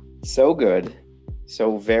good. So good.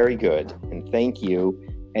 So very good. And thank you.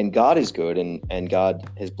 And God is good, and God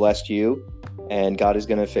has blessed you. and God is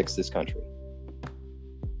going to fix this country.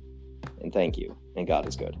 And thank you. And God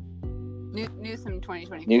is good. Newsom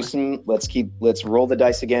 2024. Newsom, let's roll the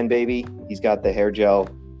dice again, baby. He's got the hair gel,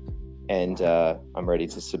 and I'm ready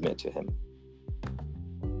to submit to him.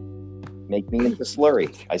 Make me into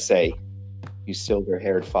Slurry, I say, you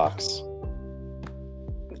silver-haired fox.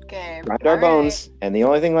 Okay. Grind our bones, and the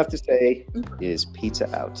only thing left to say is pizza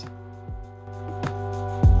out.